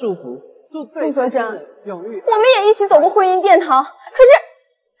挚的祝福，祝陆泽珍永浴。我们也一起走过婚姻殿堂，可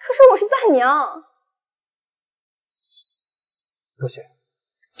是我是伴娘。若曦，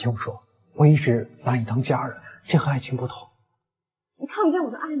听我说，我一直把你当家人，这和爱情不同。你看不见我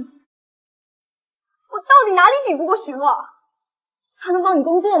的爱吗？我到底哪里比不过许诺？他能帮你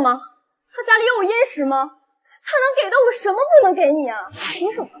工作吗？他家里有殷实吗？他能给的我什么不能给你啊？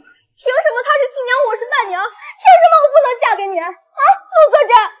凭什么？凭什么他是新娘，我是伴娘？凭什么我不能嫁给你啊？陆泽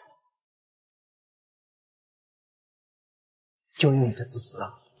珍，就因为你的自私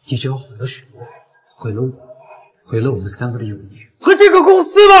啊，你就要毁了许诺，毁了我，毁了我们3个的友谊和这个公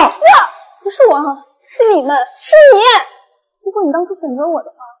司了。不是我，是你们，是你。如果你当初选择我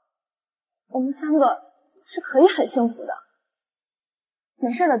的话，我们3个是可以很幸福的。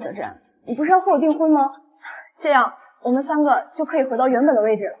没事的，泽珍，你不是要和我订婚吗？这样我们3个就可以回到原本的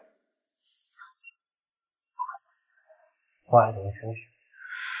位置了。我爱的你真是。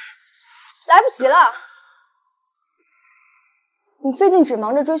来不及了，你最近只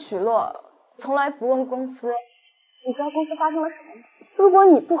忙着追许洛，从来不问公司。你知道公司发生了什么吗？如果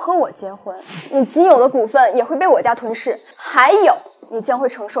你不和我结婚，你仅有的股份也会被我家吞噬，还有你将会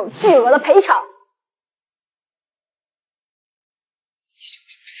承受巨额的赔偿。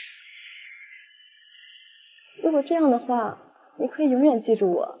如果这样的话，你可以永远记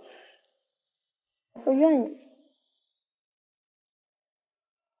住我。我愿意。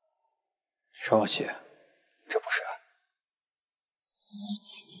沈若曦，这不是爱。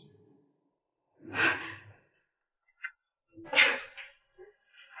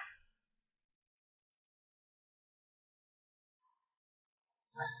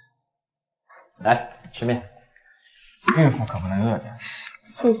来吃面，孕妇可不能饿着。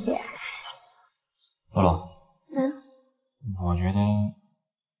谢谢。洛洛，我觉得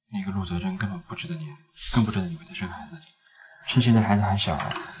那个陆泽珍根本不值得你，更不值得你为他生孩子。趁现在孩子还小，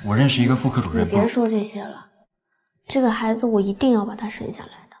我认识一个妇科主任。你别说这些了，这个孩子我一定要把他生下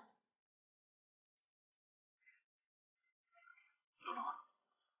来的。洛洛，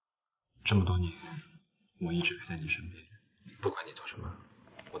这么多年，我一直陪在你身边，不管你做什么，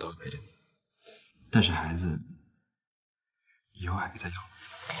我都会陪着你。但是孩子以后还可以再要。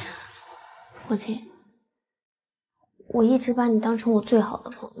国庆，我一直把你当成我最好的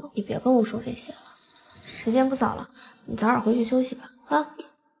朋友，你别跟我说这些了。时间不早了，你早点回去休息吧。啊。好，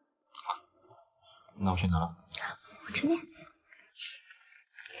那我先走了。好，我吃面。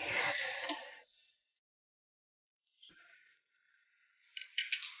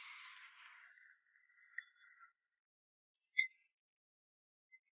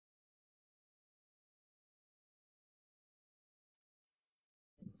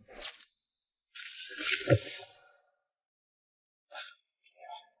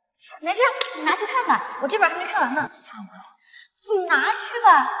没事，你拿去看看，我这本还没看完呢。放过我，你拿去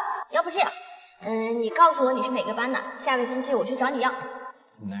吧。要不这样，你告诉我你是哪个班的，下个星期我去找你要。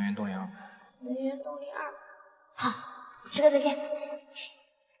能源动力2。能源动力2。好，师哥再见。慧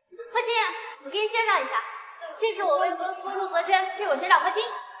清，我给你介绍一下，这是我未婚夫陆泽珍，这是我学长慧清。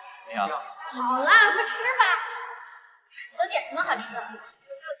你好。好了，快吃吧。都点什么好吃的？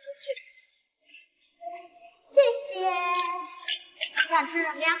谢谢。你想吃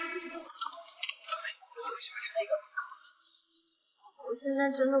什么呀？我现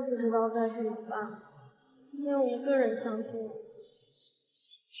在真的不知道该怎么办，没有一个人相信我。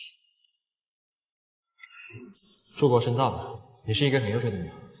出国深造吧，你是一个很优秀的女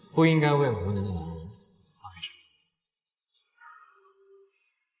孩，不应该为无能的男人浪费生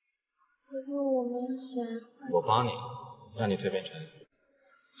可是我没钱。命。我帮你，让你蜕变成。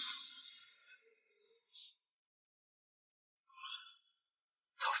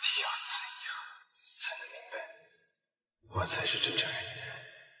到底要怎样才能明白，我才是真正爱你的人？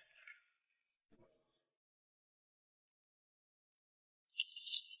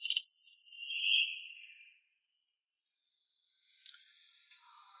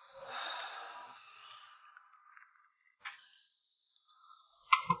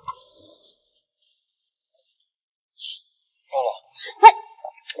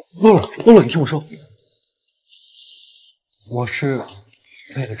露露，你听我说，我是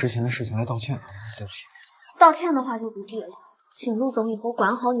为了之前的事情来道歉的，对不起。道歉的话就不必了，请陆总以后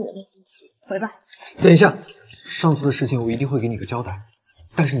管好你的未婚妻，回吧。等一下，上次的事情我一定会给你个交代，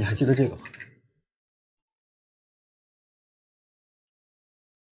但是你还记得这个吗？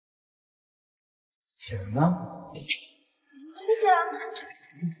什么？谢谢。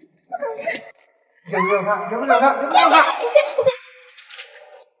想不想看？想不想看？想不想看？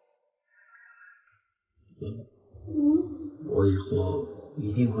我以后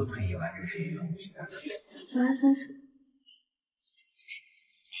一定会陪你完成这些愿望清单的。我还真是。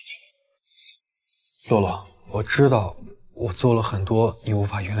洛洛，我知道我做了很多你无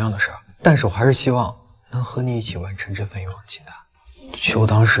法原谅的事儿，但是我还是希望能和你一起完成这份愿望清单，就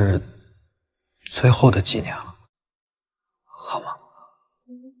当是最后的纪念了，好吗？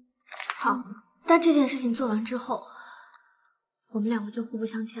好，但这件事情做完之后，我们两个就互不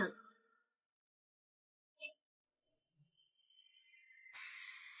相欠了。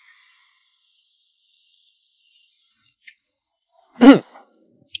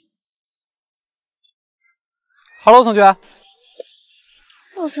Hello， 同学。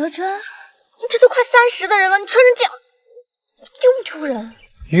陆泽真，你这都快30的人了，你穿成这样，丢不丢人？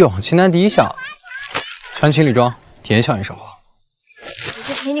愿望清单第一项，穿情侣装，体验校园生活。我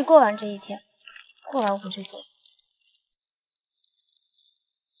就陪你过完这一天，过完我们就结束。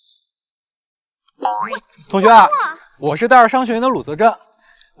同学，我是大二商学院的鲁泽真，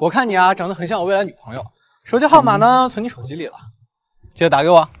我看你啊长得很像我未来女朋友，手机号码呢存你手机里了，记得打给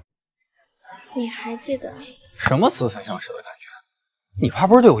我。你还记得？什么似曾相识的感觉？你怕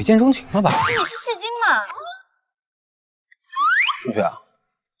不是对我一见钟情了吧？你是戏精吗？同学，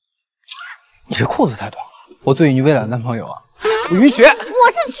你这裤子太短了，我作为你未来的男朋友啊，不允许。我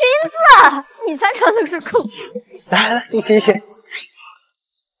是裙子，你才穿的是裤子。来，一起。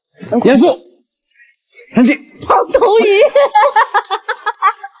严肃，安静。好头鱼。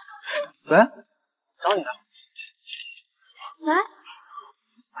喂，找你呢。来。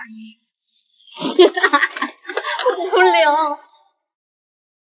无聊。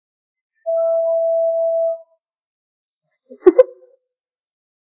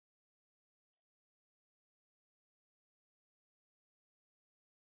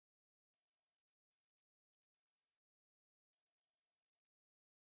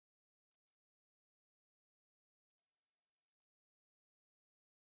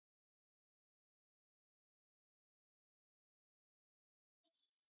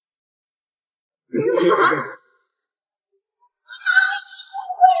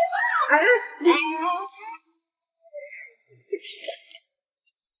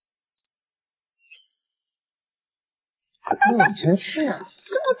你往前去啊！这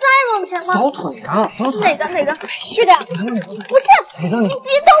不再往前吗？扫腿啊！扫腿。哪个？这个？不是，哪张？你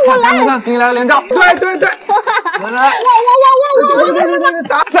别动我来！看，给你来个连招。对。来，我，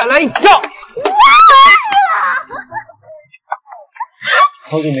打，再来一招。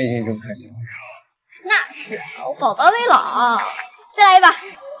好久没见你这么开心了。那是，我宝刀未老。再来一把。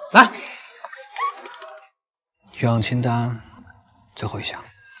来，愿望清单最后一项。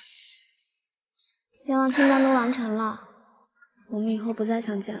愿望清单都完成了，我们以后不再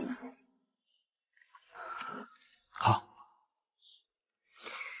相见了。好。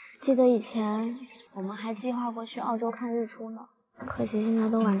记得以前我们还计划过去澳洲看日出呢，可惜现在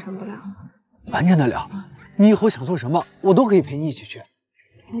都完成不了。完成得了，你以后想做什么，我都可以陪你一起去。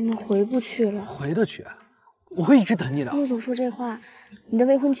我们回不去了。回得去，我会一直等你的。陆总说这话，你的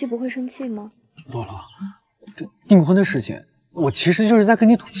未婚妻不会生气吗？洛洛，这订婚的事情，我其实就是在跟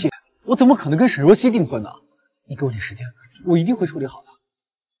你赌气。我怎么可能跟沈若曦订婚呢？你给我点时间，我一定会处理好的。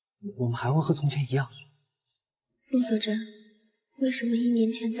我们还会和从前一样。陆泽真，为什么1年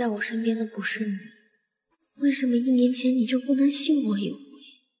前在我身边的不是你？为什么1年前你就不能信我一回？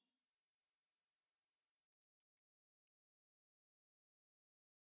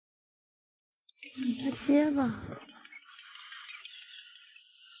给他接吧。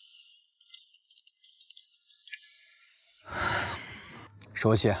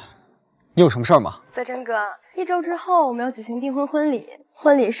卓熙，你有什么事儿吗？泽真哥，1周之后我们要举行订婚婚礼，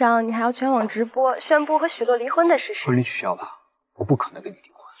婚礼上你还要全网直播宣布和许诺离婚的事实。婚礼取消吧，我不可能跟你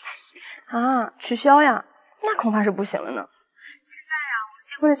订婚。啊，取消呀？那恐怕是不行了呢。现在呀，我们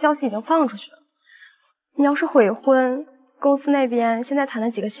结婚的消息已经放出去了。你要是悔婚，公司那边现在谈的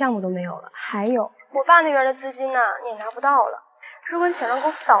几个项目都没有了，还有我爸那边的资金呢，你也拿不到了。如果你想让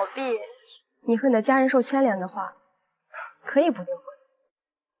公司倒闭，你和你的家人受牵连的话，可以不订婚。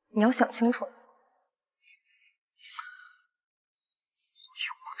你要想清楚。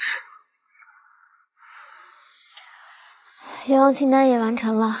愿望清单也完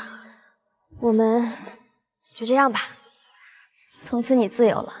成了，我们就这样吧。从此你自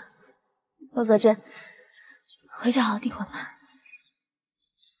由了，陆泽珍，回去好好订婚吧。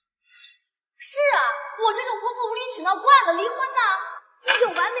是啊，我这种泼妇无理取闹惯了，离婚呢，有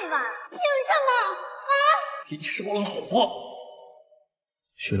完没完？凭什么啊？你是我老婆。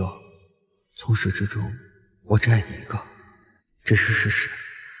徐洛，从始至终，我只爱你一个，这是事实，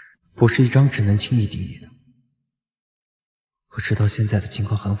不是一张只能轻易定义的。我知道现在的情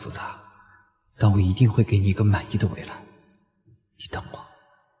况很复杂，但我一定会给你一个满意的未来。你等我。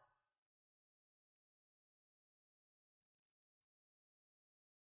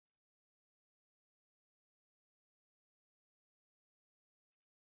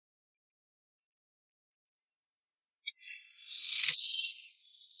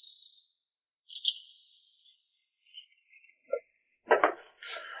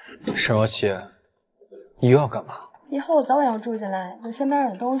沈若琪，你又要干嘛？以后我早晚要住进来，就先搬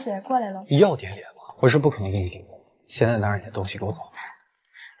点东西过来了。要点脸吗？我是不可能跟你订婚。现在拿着你的东西给我走。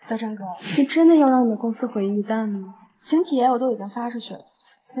泽真哥，你真的要让你的公司毁于一旦吗？请帖我都已经发出去了，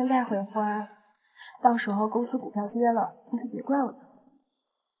现在悔婚，到时候公司股票跌了，你可别怪我的。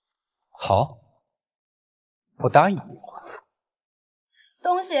好，我答应你订婚。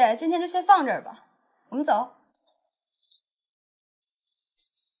东西今天就先放这儿吧，我们走。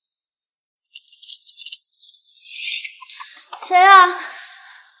谁啊？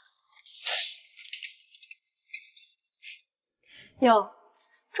哟，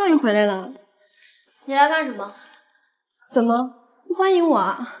终于回来了。你来干什么？怎么不欢迎我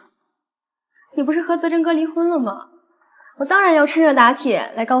啊？你不是和泽真哥离婚了吗？我当然要趁热打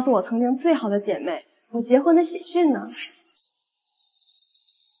铁来告诉我曾经最好的姐妹我结婚的喜讯呢。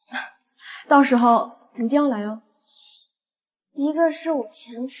到时候你一定要来哦。一个是我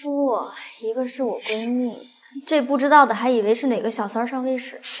前夫，一个是我闺蜜。这不知道的还以为是哪个小三上位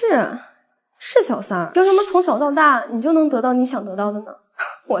时。是小三儿，凭什么从小到大你就能得到你想得到的呢？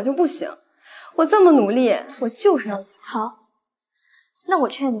我就不行，我这么努力，我就是要结婚。好，那我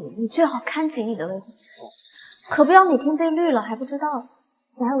劝你，你最好看紧你的未婚夫，可不要哪天被绿了还不知道。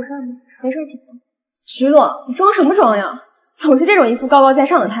你还有事吗？没事请吧。徐洛，你装什么装呀？总是这种一副高高在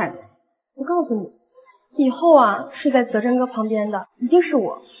上的态度。我告诉你，以后啊，睡在泽真哥旁边的一定是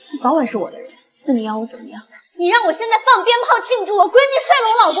我，早晚是我的人。那你要我怎么样？你让我现在放鞭炮庆祝我闺蜜睡了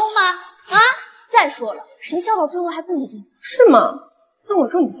我老公吗？啊！再说了，谁笑到最后还不一定。是吗？那我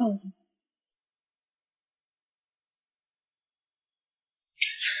祝你笑到最后。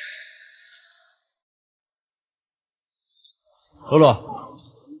罗罗，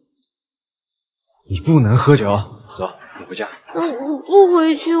你不能喝酒，走，你回家。我不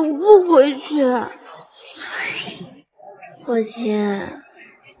回去，我不回去。我亲，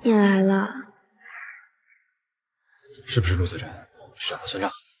你来了。是不是陆泽珍？去找他算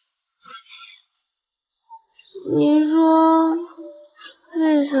账。你说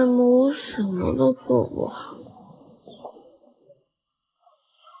为什么我什么都做不好？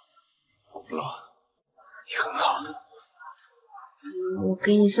罗，你很好。我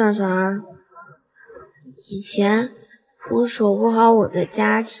给你算算啊，以前我守不好我的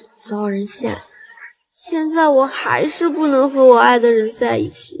家庭，遭人陷害，现在我还是不能和我爱的人在一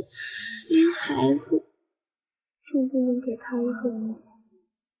起，连孩子都不能给他一个家。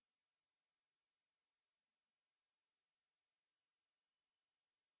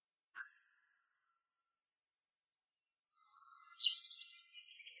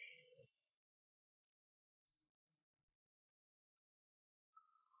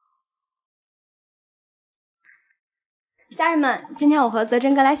家人们，今天我和泽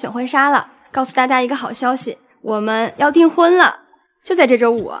真哥来选婚纱了，告诉大家一个好消息，我们要订婚了，就在这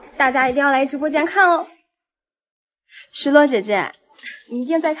周五，大家一定要来直播间看哦。徐洛姐姐，你一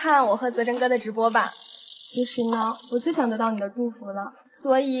定在看我和泽真哥的直播吧？其实呢，我最想得到你的祝福了，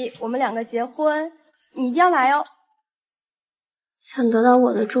所以我们两个结婚，你一定要来哦。想得到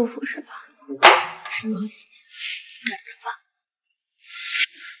我的祝福是吧？陈若曦，忍着吧。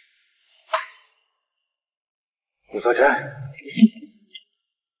陆泽真，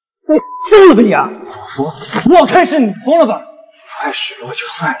你疯了吧你啊！我看是你疯了吧？不爱许诺就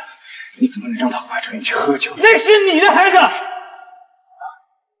算了，你怎么能让他怀着你去喝酒？那是你的孩子。从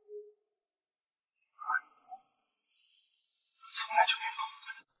来就没忘过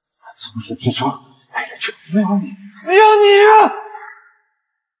他，他从始至终爱的就只有你，只有你啊！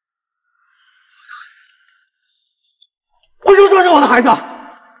我就说是我的孩子，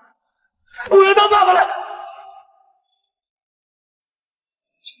我要当爸爸了。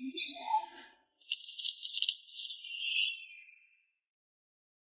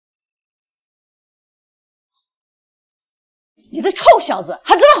你这臭小子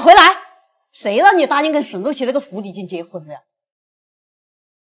还知道回来？谁让你答应跟沈若曦那个狐狸精结婚的呀？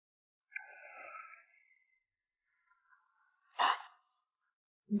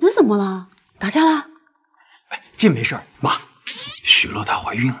你这怎么了？打架了？这没事儿，妈，许乐她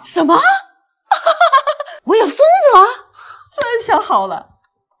怀孕了。什么？我有孙子了？真想好了，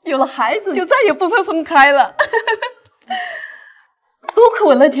有了孩子就再也不会分开了。多亏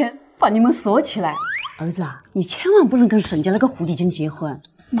我那天把你们锁起来。儿子啊，你千万不能跟沈家那个狐狸精结婚。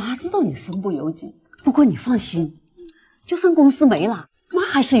妈知道你身不由己，不过你放心，就算公司没了，妈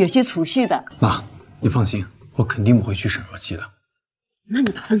还是有些储蓄的。妈，你放心，我肯定不会去沈若曦的。那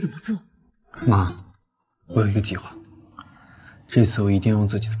你打算怎么做？妈，我有一个计划，这次我一定用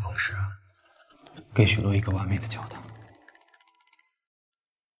自己的方式给许诺一个完美的交代。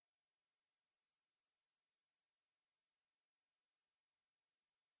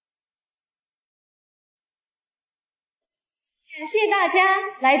感谢大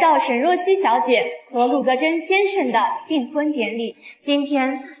家来到沈若曦小姐和陆泽真先生的订婚典礼。今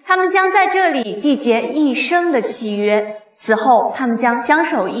天，他们将在这里缔结一生的契约，此后他们将相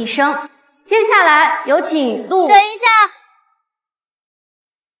守一生。接下来，有请陆……等一下，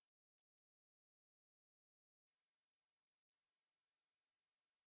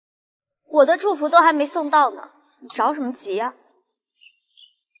我的祝福都还没送到呢，你着什么急呀？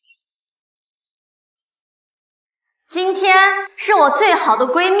今天是我最好的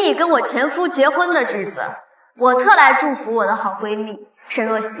闺蜜跟我前夫结婚的日子，我特来祝福我的好闺蜜沈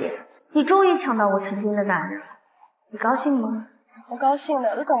若曦，你终于抢到我曾经的男人了，你高兴吗？我高兴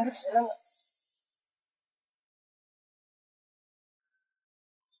的都等不及了呢。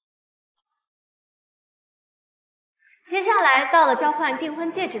接下来到了交换订婚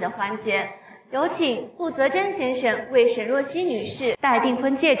戒指的环节，有请陆泽真先生为沈若曦女士戴订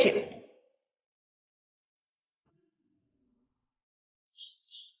婚戒指。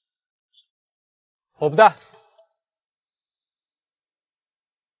我不戴。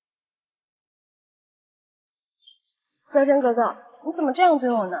泽真哥哥，你怎么这样对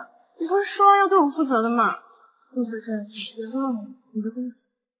我呢？你不是说要对我负责的吗？陆泽真，别忘了你的公司。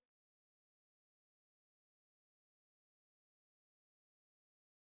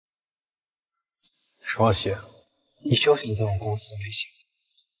沈若曦，你休想在我公司威胁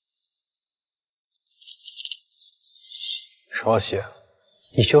我！沈若曦，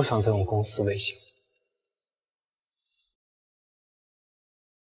你休想在我公司威胁我！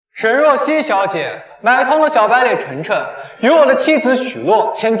沈若曦小姐买通了小白脸晨晨，与我的妻子许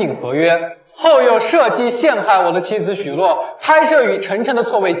诺签订合约，后又设计陷害我的妻子许诺，拍摄与晨晨的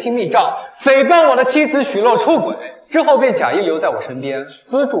错位亲密照，诽谤我的妻子许诺出轨，之后便假意留在我身边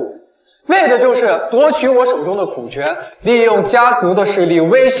资助，为的就是夺取我手中的股权，利用家族的势力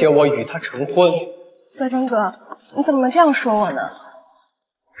威胁我与他成婚。泽真哥，你怎么能这样说我呢？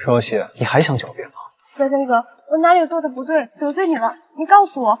沈若曦，你还想狡辩吗？泽真哥，我哪里做的不对，得罪你了？你告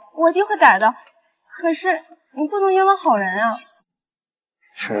诉我，我一定会改的。可是你不能冤枉好人啊！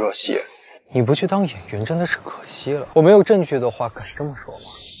沈若曦，你不去当演员真的是可惜了。我没有证据的话，敢这么说吗？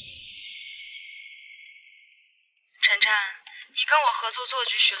晨晨，你跟我合作做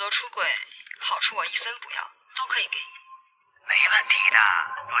剧许诺出轨，好处我一分不要，都可以给你。没问题的，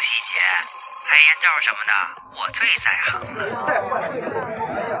若曦姐，拍艳照什么的，我最在行了。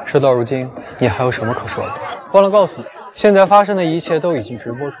事到如今，你还有什么可说的？忘了告诉你，现在发生的一切都已经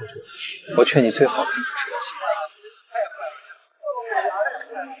直播出去了。我劝你最好别说实情。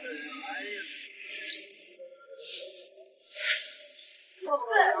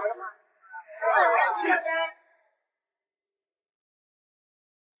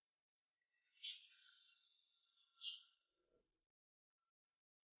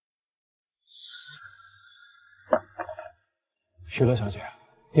许乐小姐，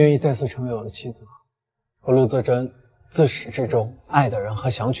你愿意再次成为我的妻子吗？我陆泽真自始至终爱的人和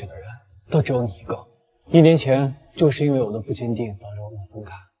想娶的人都只有你一个。1年前就是因为我的不坚定导致我们分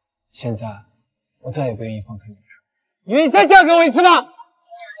开，现在我再也不愿意放开你手。你愿意再嫁给我一次吗？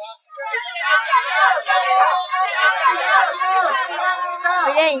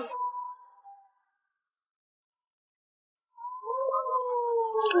不愿意。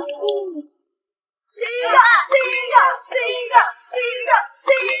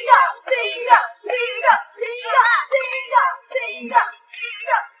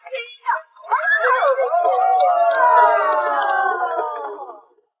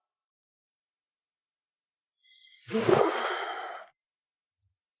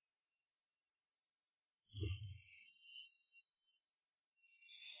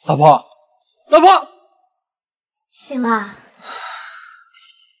老婆，老婆，醒了？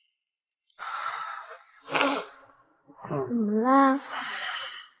怎么啦？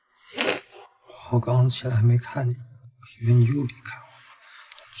我刚刚起来还没看你，我以为你又离开我。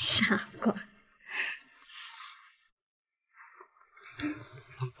傻瓜。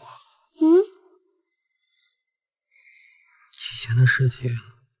老婆，嗯？以前的事情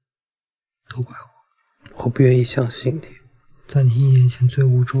都怪我，我不愿意相信你，在你1年前最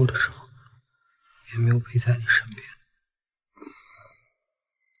无助的时候，也没有陪在你身边。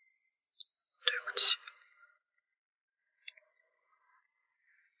对不起。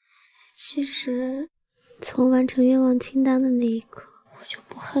其实，从完成愿望清单的那一刻，我就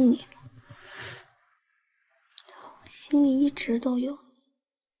不恨你了。我心里一直都有你，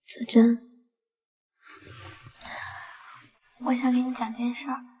子珍。我想跟你讲件事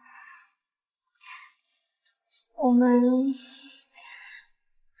儿。我们，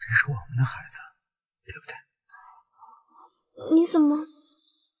这是我们的孩子，对不对？你怎么？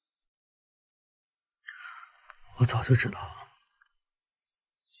我早就知道了。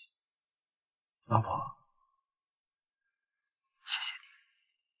老婆，谢谢你，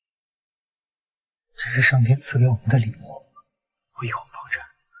这是上天赐给我们的礼物。我以后保证，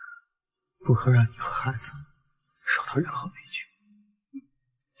不会让你和孩子受到任何委屈。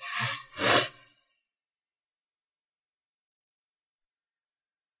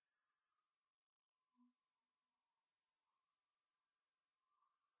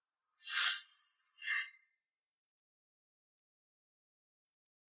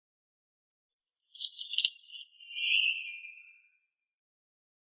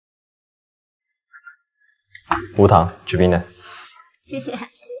无糖去冰的。谢谢。不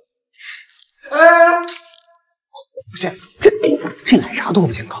行，这奶茶多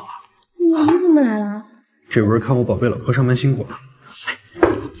不健康啊！你怎么来了？这不是看我宝贝老婆上班辛苦了。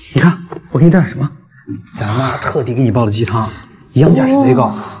你看，我给你带了什么？咱妈特地给你煲的鸡汤，营养价值贼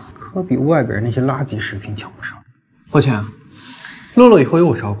高，可比外边那些垃圾食品强不少。抱歉，乐乐以后有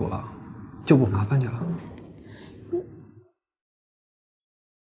我照顾了，就不麻烦你了。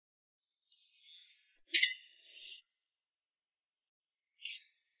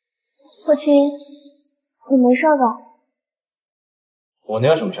霍青，你没事吧？我能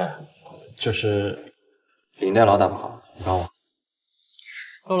有什么事？就是领带老打不好，你帮我。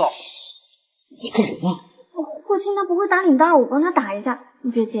乐乐，你干什么？霍青他不会打领带，我帮他打一下，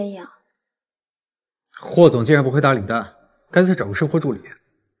你别介意啊。霍总竟然不会打领带，干脆找个生活助理。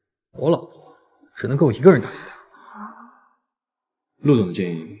我老婆只能够我一个人打领带。陆总的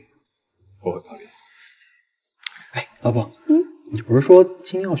建议我会考虑。哎，老婆，你不是说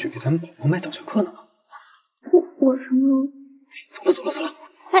今天要去给咱们宝宝买早教课呢吗？我什么？走了。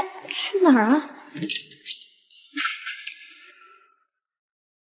哎，去哪儿啊？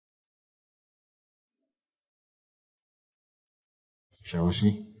深呼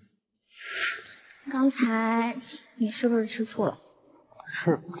吸。刚才你是不是吃醋了？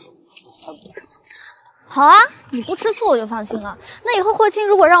是。好啊，你不吃醋我就放心了。那以后霍青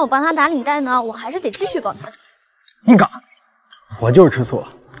如果让我帮他打领带呢，我还是得继续帮他打。你敢？我就是吃醋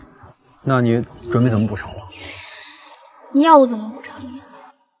了。那你准备怎么补偿我？你要我怎么补偿你？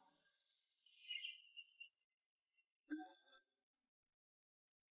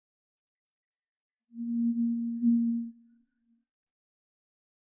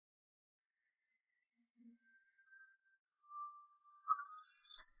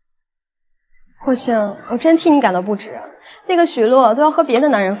霍青，我真替你感到不值。那个许洛都要和别的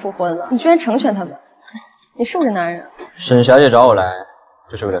男人复婚了，你居然成全他们，你是不是男人？沈小姐找我来，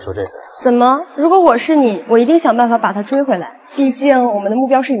就是为了说这个。怎么？如果我是你，我一定想办法把他追回来。毕竟我们的目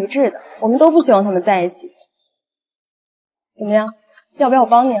标是一致的，我们都不希望他们在一起。怎么样？要不要我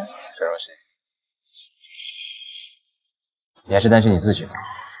帮你啊？沈若曦，你还是担心你自己吧。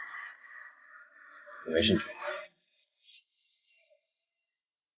我没事。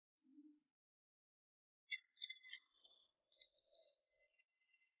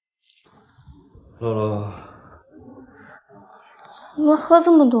乐乐，怎么喝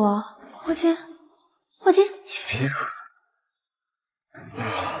这么多？霍青，霍金，皮肤。我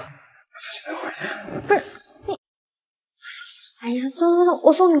自己再回去。不是你，哎呀，算，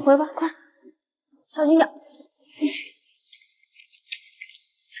我送你回吧，快，小心点。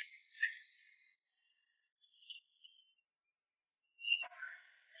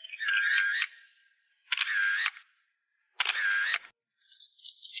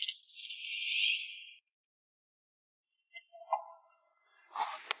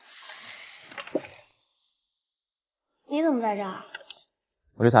你怎么在这儿？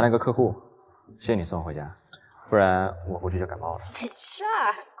我去谈了一个客户，谢谢你送我回家，不然我回去就感冒了。没事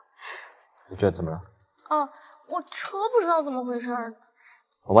儿。你这怎么了？哦，我车不知道怎么回事儿。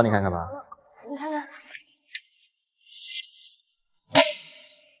我帮你看看吧。你看看。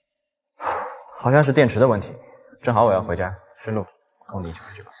好像是电池的问题，正好我要回家，顺路送你一起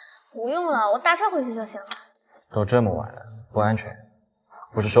回去吧。不用了，我搭车回去就行了。都这么晚了，不安全。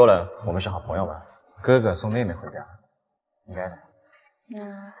不是说了我们是好朋友吗？哥哥送妹妹回家，应该的。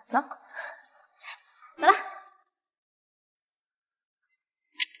走，走了。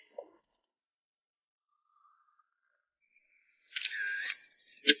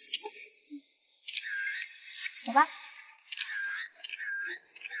走吧。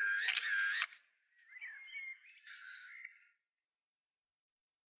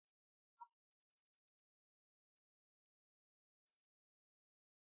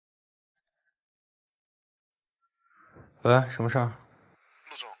喂，什么事儿？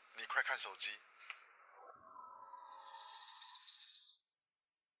陆总，你快看手机。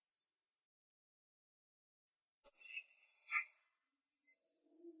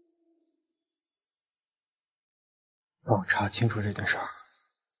帮我查清楚这件事儿，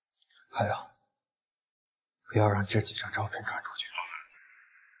还有，不要让这几张照片传出去。好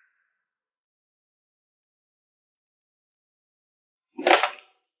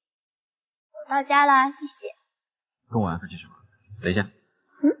的。到家啦，谢谢。跟我客气什么？等一下。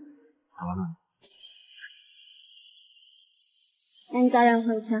好完了。那你早点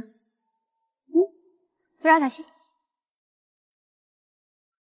回去。不要小心。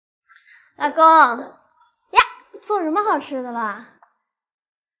老公呀，做什么好吃的啦？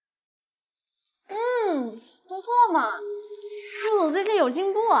不错嘛，陆总最近有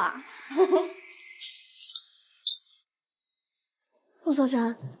进步啊。陆泽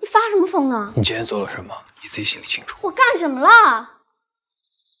真，你发什么疯呢？你今天做了什么？你自己心里清楚。我干什么了？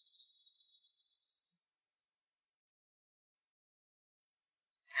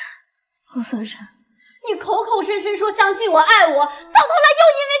陆泽真，你口口声声说相信我、爱我，到头来又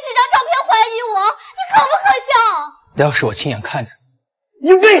因为几张照片怀疑我，你可不可笑？要是我亲眼看死，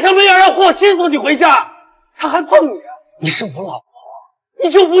你为什么要让霍青送你回家？他还碰你啊？你是我老婆，你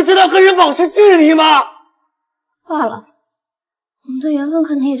就不知道跟人保持距离吗？罢了。我们的缘分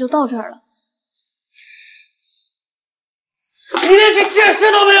可能也就到这儿了。你连句解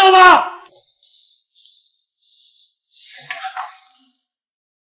释都没有吗？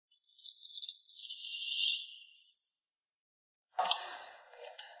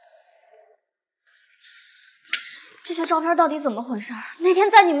这些照片到底怎么回事？那天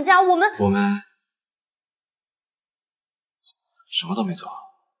在你们家，我们什么都没做。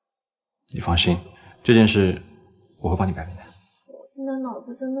你放心，这件事我会帮你摆平的。现在脑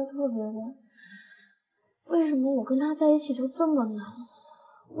子真的特别乱，为什么我跟他在一起就这么难？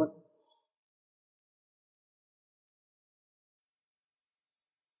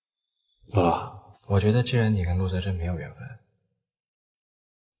洛洛，我觉得既然你跟陆泽真没有缘分，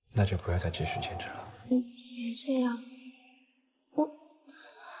那就不要再继续坚持了。别这样，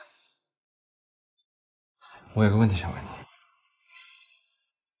我有个问题想问你。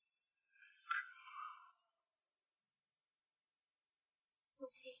父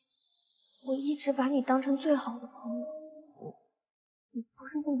亲，我一直把你当成最好的朋友，你不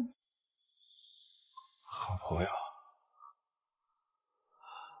是这么想？好朋友？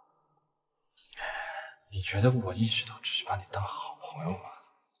你觉得我一直都只是把你当好朋友吗？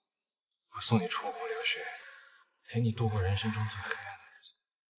我送你出国留学，陪你度过人生中最黑暗的日子，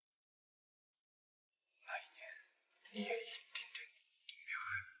那一年你也一点点都没有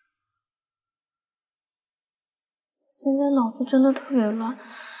爱我。现在脑子真的特别乱，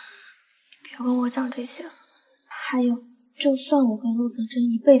别跟我讲这些了。还有，就算我跟陆泽真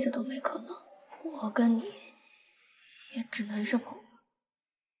一辈子都没可能，我跟你也只能是朋友。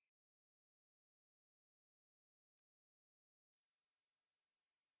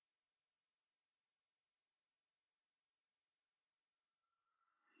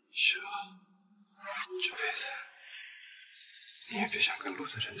是啊，这辈子你也别想跟陆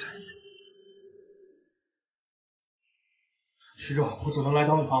泽真在一起。师长，我只能来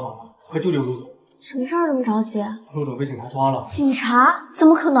找你帮忙了，快救救陆总！什么事儿这么着急？陆总被警察抓了。警察？怎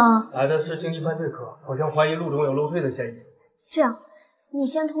么可能？来的是经济犯罪科，好像怀疑陆总有漏税的嫌疑。这样，你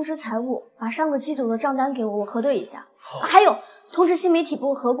先通知财务，把上个季度的账单给我，我核对一下。还有，通知新媒体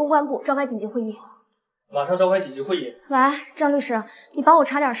部和公关部召开紧急会议。马上召开紧急会议。喂，张律师，你帮我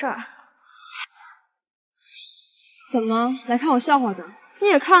查点事儿。怎么来看我笑话的？你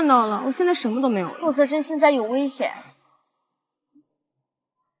也看到了，我现在什么都没有了。陆泽珍现在有危险。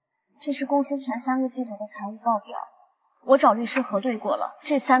这是公司前3个季度的财务报表，我找律师核对过了，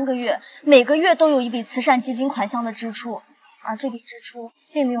这3个月每个月都有一笔慈善基金款项的支出，而这笔支出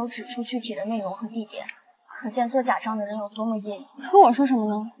并没有指出具体的内容和地点，可见做假账的人有多么业余。和我说什么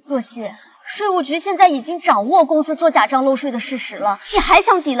呢？若曦，税务局现在已经掌握公司做假账漏税的事实了，你还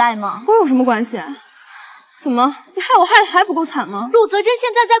想抵赖吗？跟我有什么关系？怎么，你害我害得还不够惨吗？陆泽珍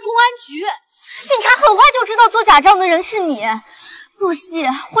现在在公安局，警察很快就知道做假账的人是你。若曦，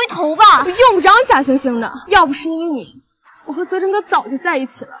回头吧！我用不着你假惺惺的，要不是因为你，我和泽珍哥早就在一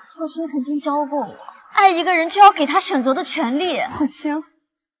起了。若曦曾经教过我，爱一个人就要给他选择的权利。我清。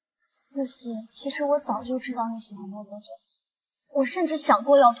若曦，其实我早就知道你喜欢陆泽珍，我甚至想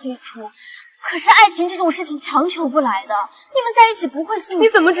过要退出，可是爱情这种事情强求不来的，你们在一起不会幸福。你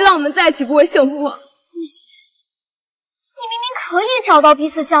怎么知道我们在一起不会幸福？若曦，你明明可以找到彼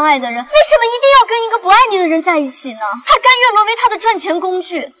此相爱的人，为什么一定要跟一个不爱你的人在一起呢？还甘愿沦为他的赚钱工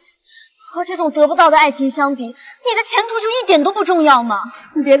具？和这种得不到的爱情相比，你的前途就一点都不重要吗？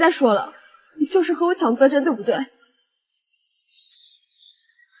你别再说了，你就是和我抢泽珍，对不对？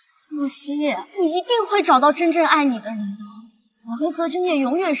若曦，你一定会找到真正爱你的人的。我和泽珍也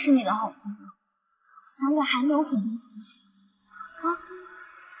永远是你的好朋友，3个还能回到从前啊！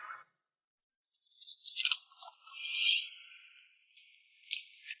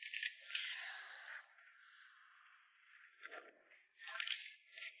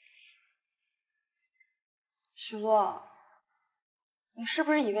许洛，你是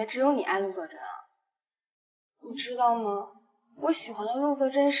不是以为只有你爱陆泽珍啊？你知道吗？我喜欢了陆泽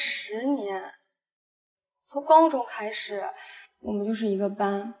珍10年，从高中开始，我们就是一个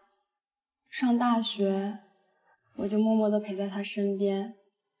班。上大学，我就默默地陪在他身边，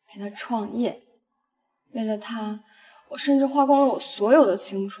陪他创业。为了他，我甚至花光了我所有的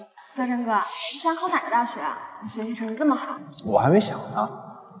青春。泽珍哥，你想考哪个大学啊？你学习成绩这么好。我还没想呢。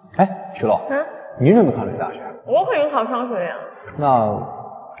哎，徐老，你准备考哪个大学？我肯定考商学院。那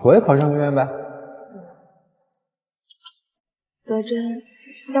我也考商学院呗。泽珍，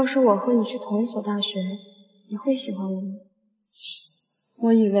要是我和你去同一所大学，你会喜欢我吗？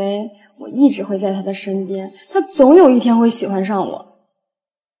我以为我一直会在他的身边，他总有一天会喜欢上我。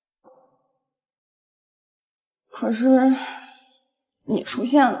可是你出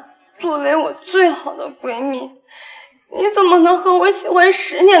现了，作为我最好的闺蜜，你怎么能和我喜欢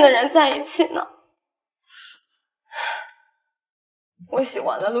10年的人在一起呢？我喜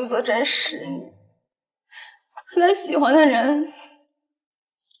欢了陆泽珍10年，可他喜欢的人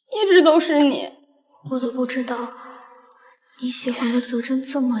一直都是你。我都不知道你喜欢了泽珍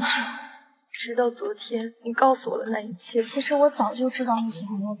这么久，直到昨天你告诉我的那一切。其实我早就知道你喜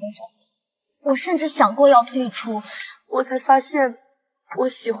欢陆泽珍，我甚至想过要退出，我才发现我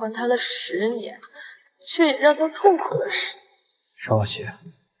喜欢他了10年，却也让他痛苦了10年。若曦，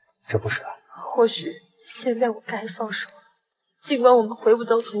这不是爱。或许现在我该放手了，尽管我们回不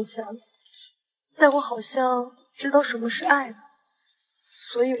到从前了，但我好像知道什么是爱了，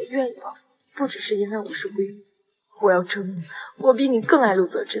所以我愿意放手，不只是因为我是闺蜜，我要证明我比你更爱陆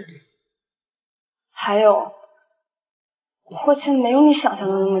泽珍。还有，婚庆没有你想象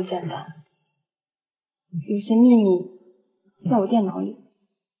的那么简单，有些秘密在我电脑里。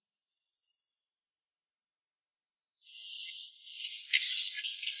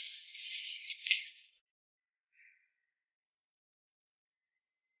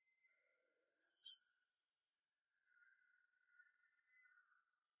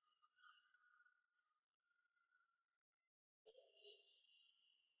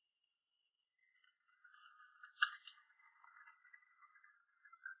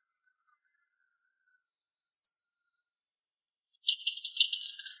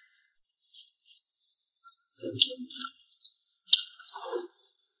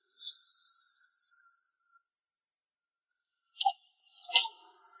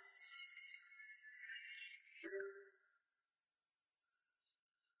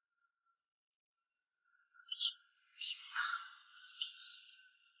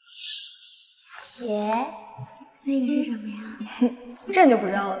姐，那个是什么呀？这你就不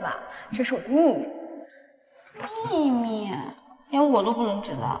知道了吧？这是我的秘密。秘密，连我都不能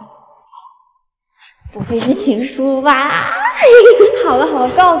知道。不会是情书吧？好了好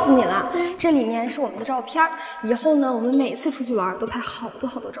了，告诉你了，这里面是我们的照片。以后呢，我们每次出去玩都拍好多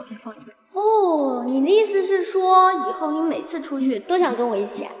好多照片放里面。哦，你的意思是说，以后你每次出去都想跟我一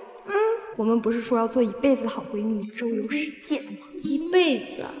起？我们不是说要做一辈子的好闺蜜，周游世界的吗？一辈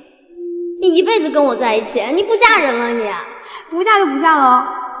子？你一辈子跟我在一起，你不嫁人了你？不嫁就不嫁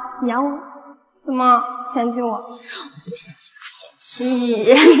了。你养我？怎么嫌弃我？嫌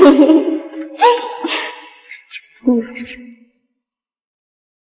弃。你以为是谁？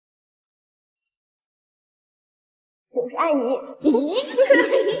就是爱你。咦，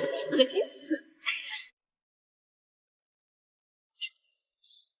恶心死！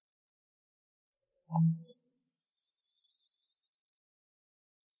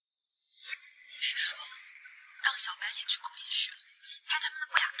你是说让小白脸去勾引许洛，拍他们的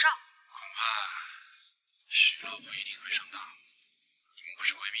不雅照？恐怕许洛不一定会上当。你们不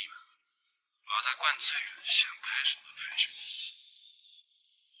是闺蜜吗？把她灌醉了，想拍什么拍什么。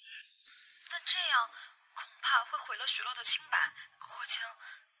但这样恐怕会毁了许洛的清白。霍青，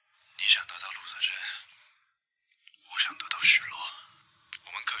你想得到陆泽真，我想得到许洛，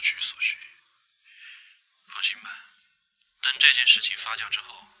我们各取所需。放心吧，等这件事情发酵之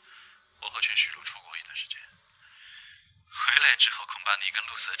后，我会劝许洛出国一段时间。回来之后，恐怕你跟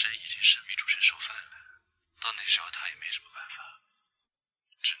陆泽真已经神秘主神受烦了。到那时候，他也没什么办法，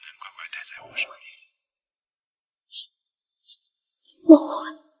只能乖乖待在我身边。梦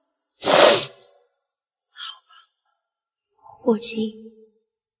幻，好吧，霍青，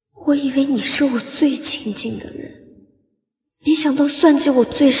我以为你是我最亲近的人，没想到算计我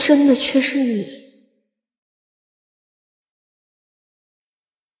最深的却是你。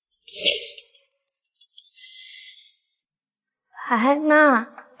哎，妈，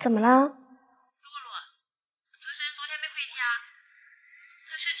怎么了？洛洛，泽神昨天没回家，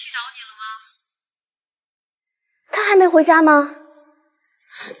他是去找你了吗？他还没回家吗？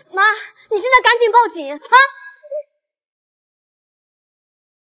妈，你现在赶紧报警啊！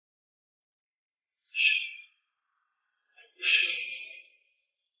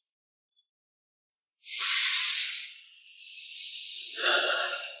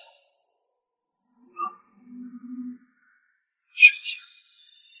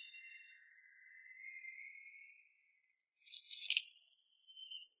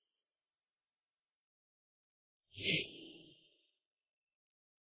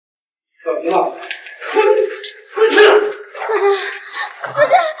小皮了，泽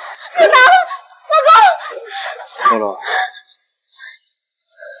真，你打了，老公！洛洛，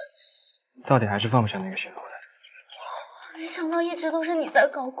到底还是放不下那个姓陆的。没想到一直都是你在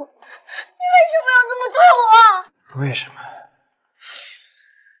搞鬼，你为什么要这么对我？为什么？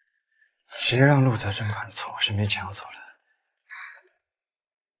谁让陆泽真把你从我身边抢走了？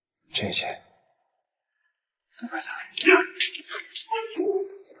这一切都怪他。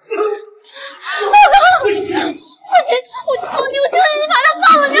老公，父亲，我求你，把他放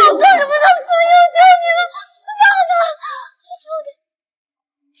了！你要我做什么都可以，我求你了，放他！我求你。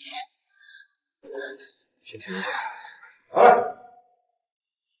先停一下。来，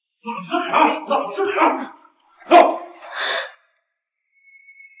老实点啊！走。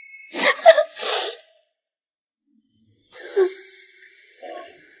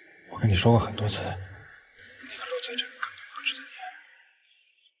我跟你说过很多次，那个陆泽真根本不值得你爱。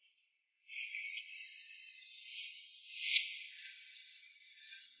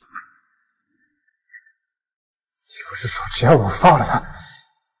你不是说只要我放了他，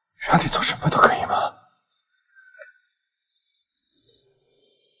让你做什么都可以吗？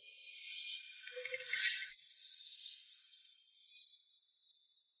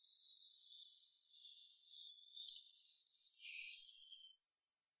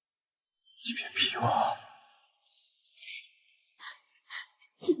你别逼我。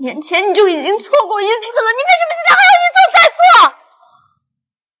1年前你就已经错过一次了，你为什么现在还要一错再错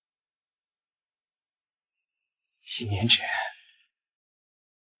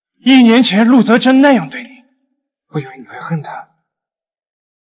？1年前，陆泽真那样对你，我以为你会恨他。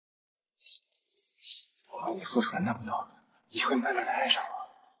我为你付出了那么多，你会慢慢的爱上我。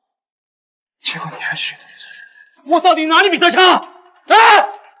结果你还是选择陆泽真。我到底哪里比他差？啊！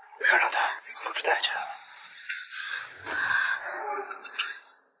不要让他付出代价。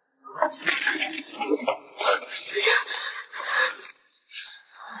泽真，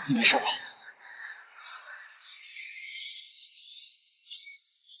你没事吧？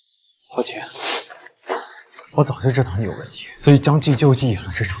霍姐，我早就知道你有问题，所以将计就计演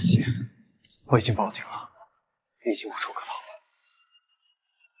了这出戏。我已经报警了，你已经无处可逃了。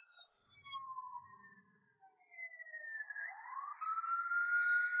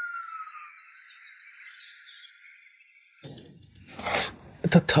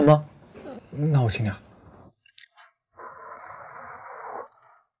疼吗？那我轻点。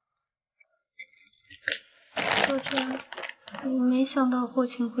小珍，我没想到霍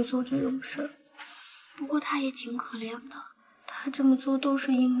晴会做这种事儿，不过他也挺可怜的，他这么做都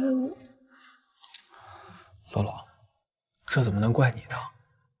是因为我。洛洛，这怎么能怪你呢？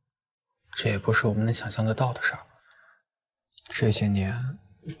这也不是我们能想象得到的事儿。这些年，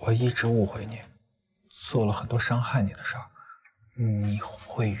我一直误会你，做了很多伤害你的事儿，你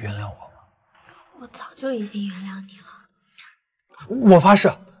会原谅我吗？我早就已经原谅你了。我发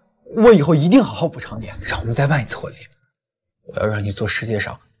誓，我以后一定好好补偿你，让我们再办一次婚礼。我要让你做世界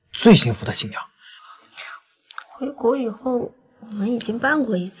上最幸福的新娘。回国以后，我们已经办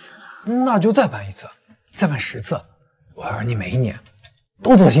过一次了，那就再办一次，再办10次。我要让你每一年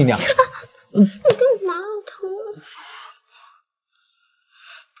都做新娘。你干嘛？疼！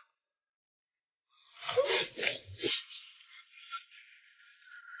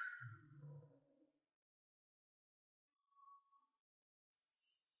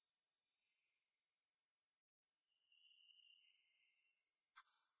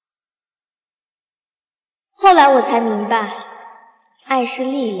后来我才明白，爱是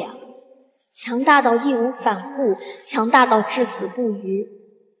力量，强大到义无反顾，强大到至死不渝。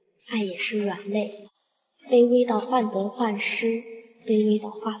爱也是软肋，卑微到患得患失，卑微到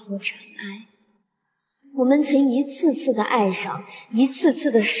化作尘埃。我们曾一次次的爱上，一次次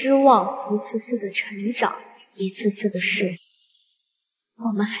的失望，一次次的成长，一次次的失。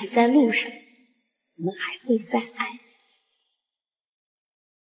我们还在路上，我们还会再爱。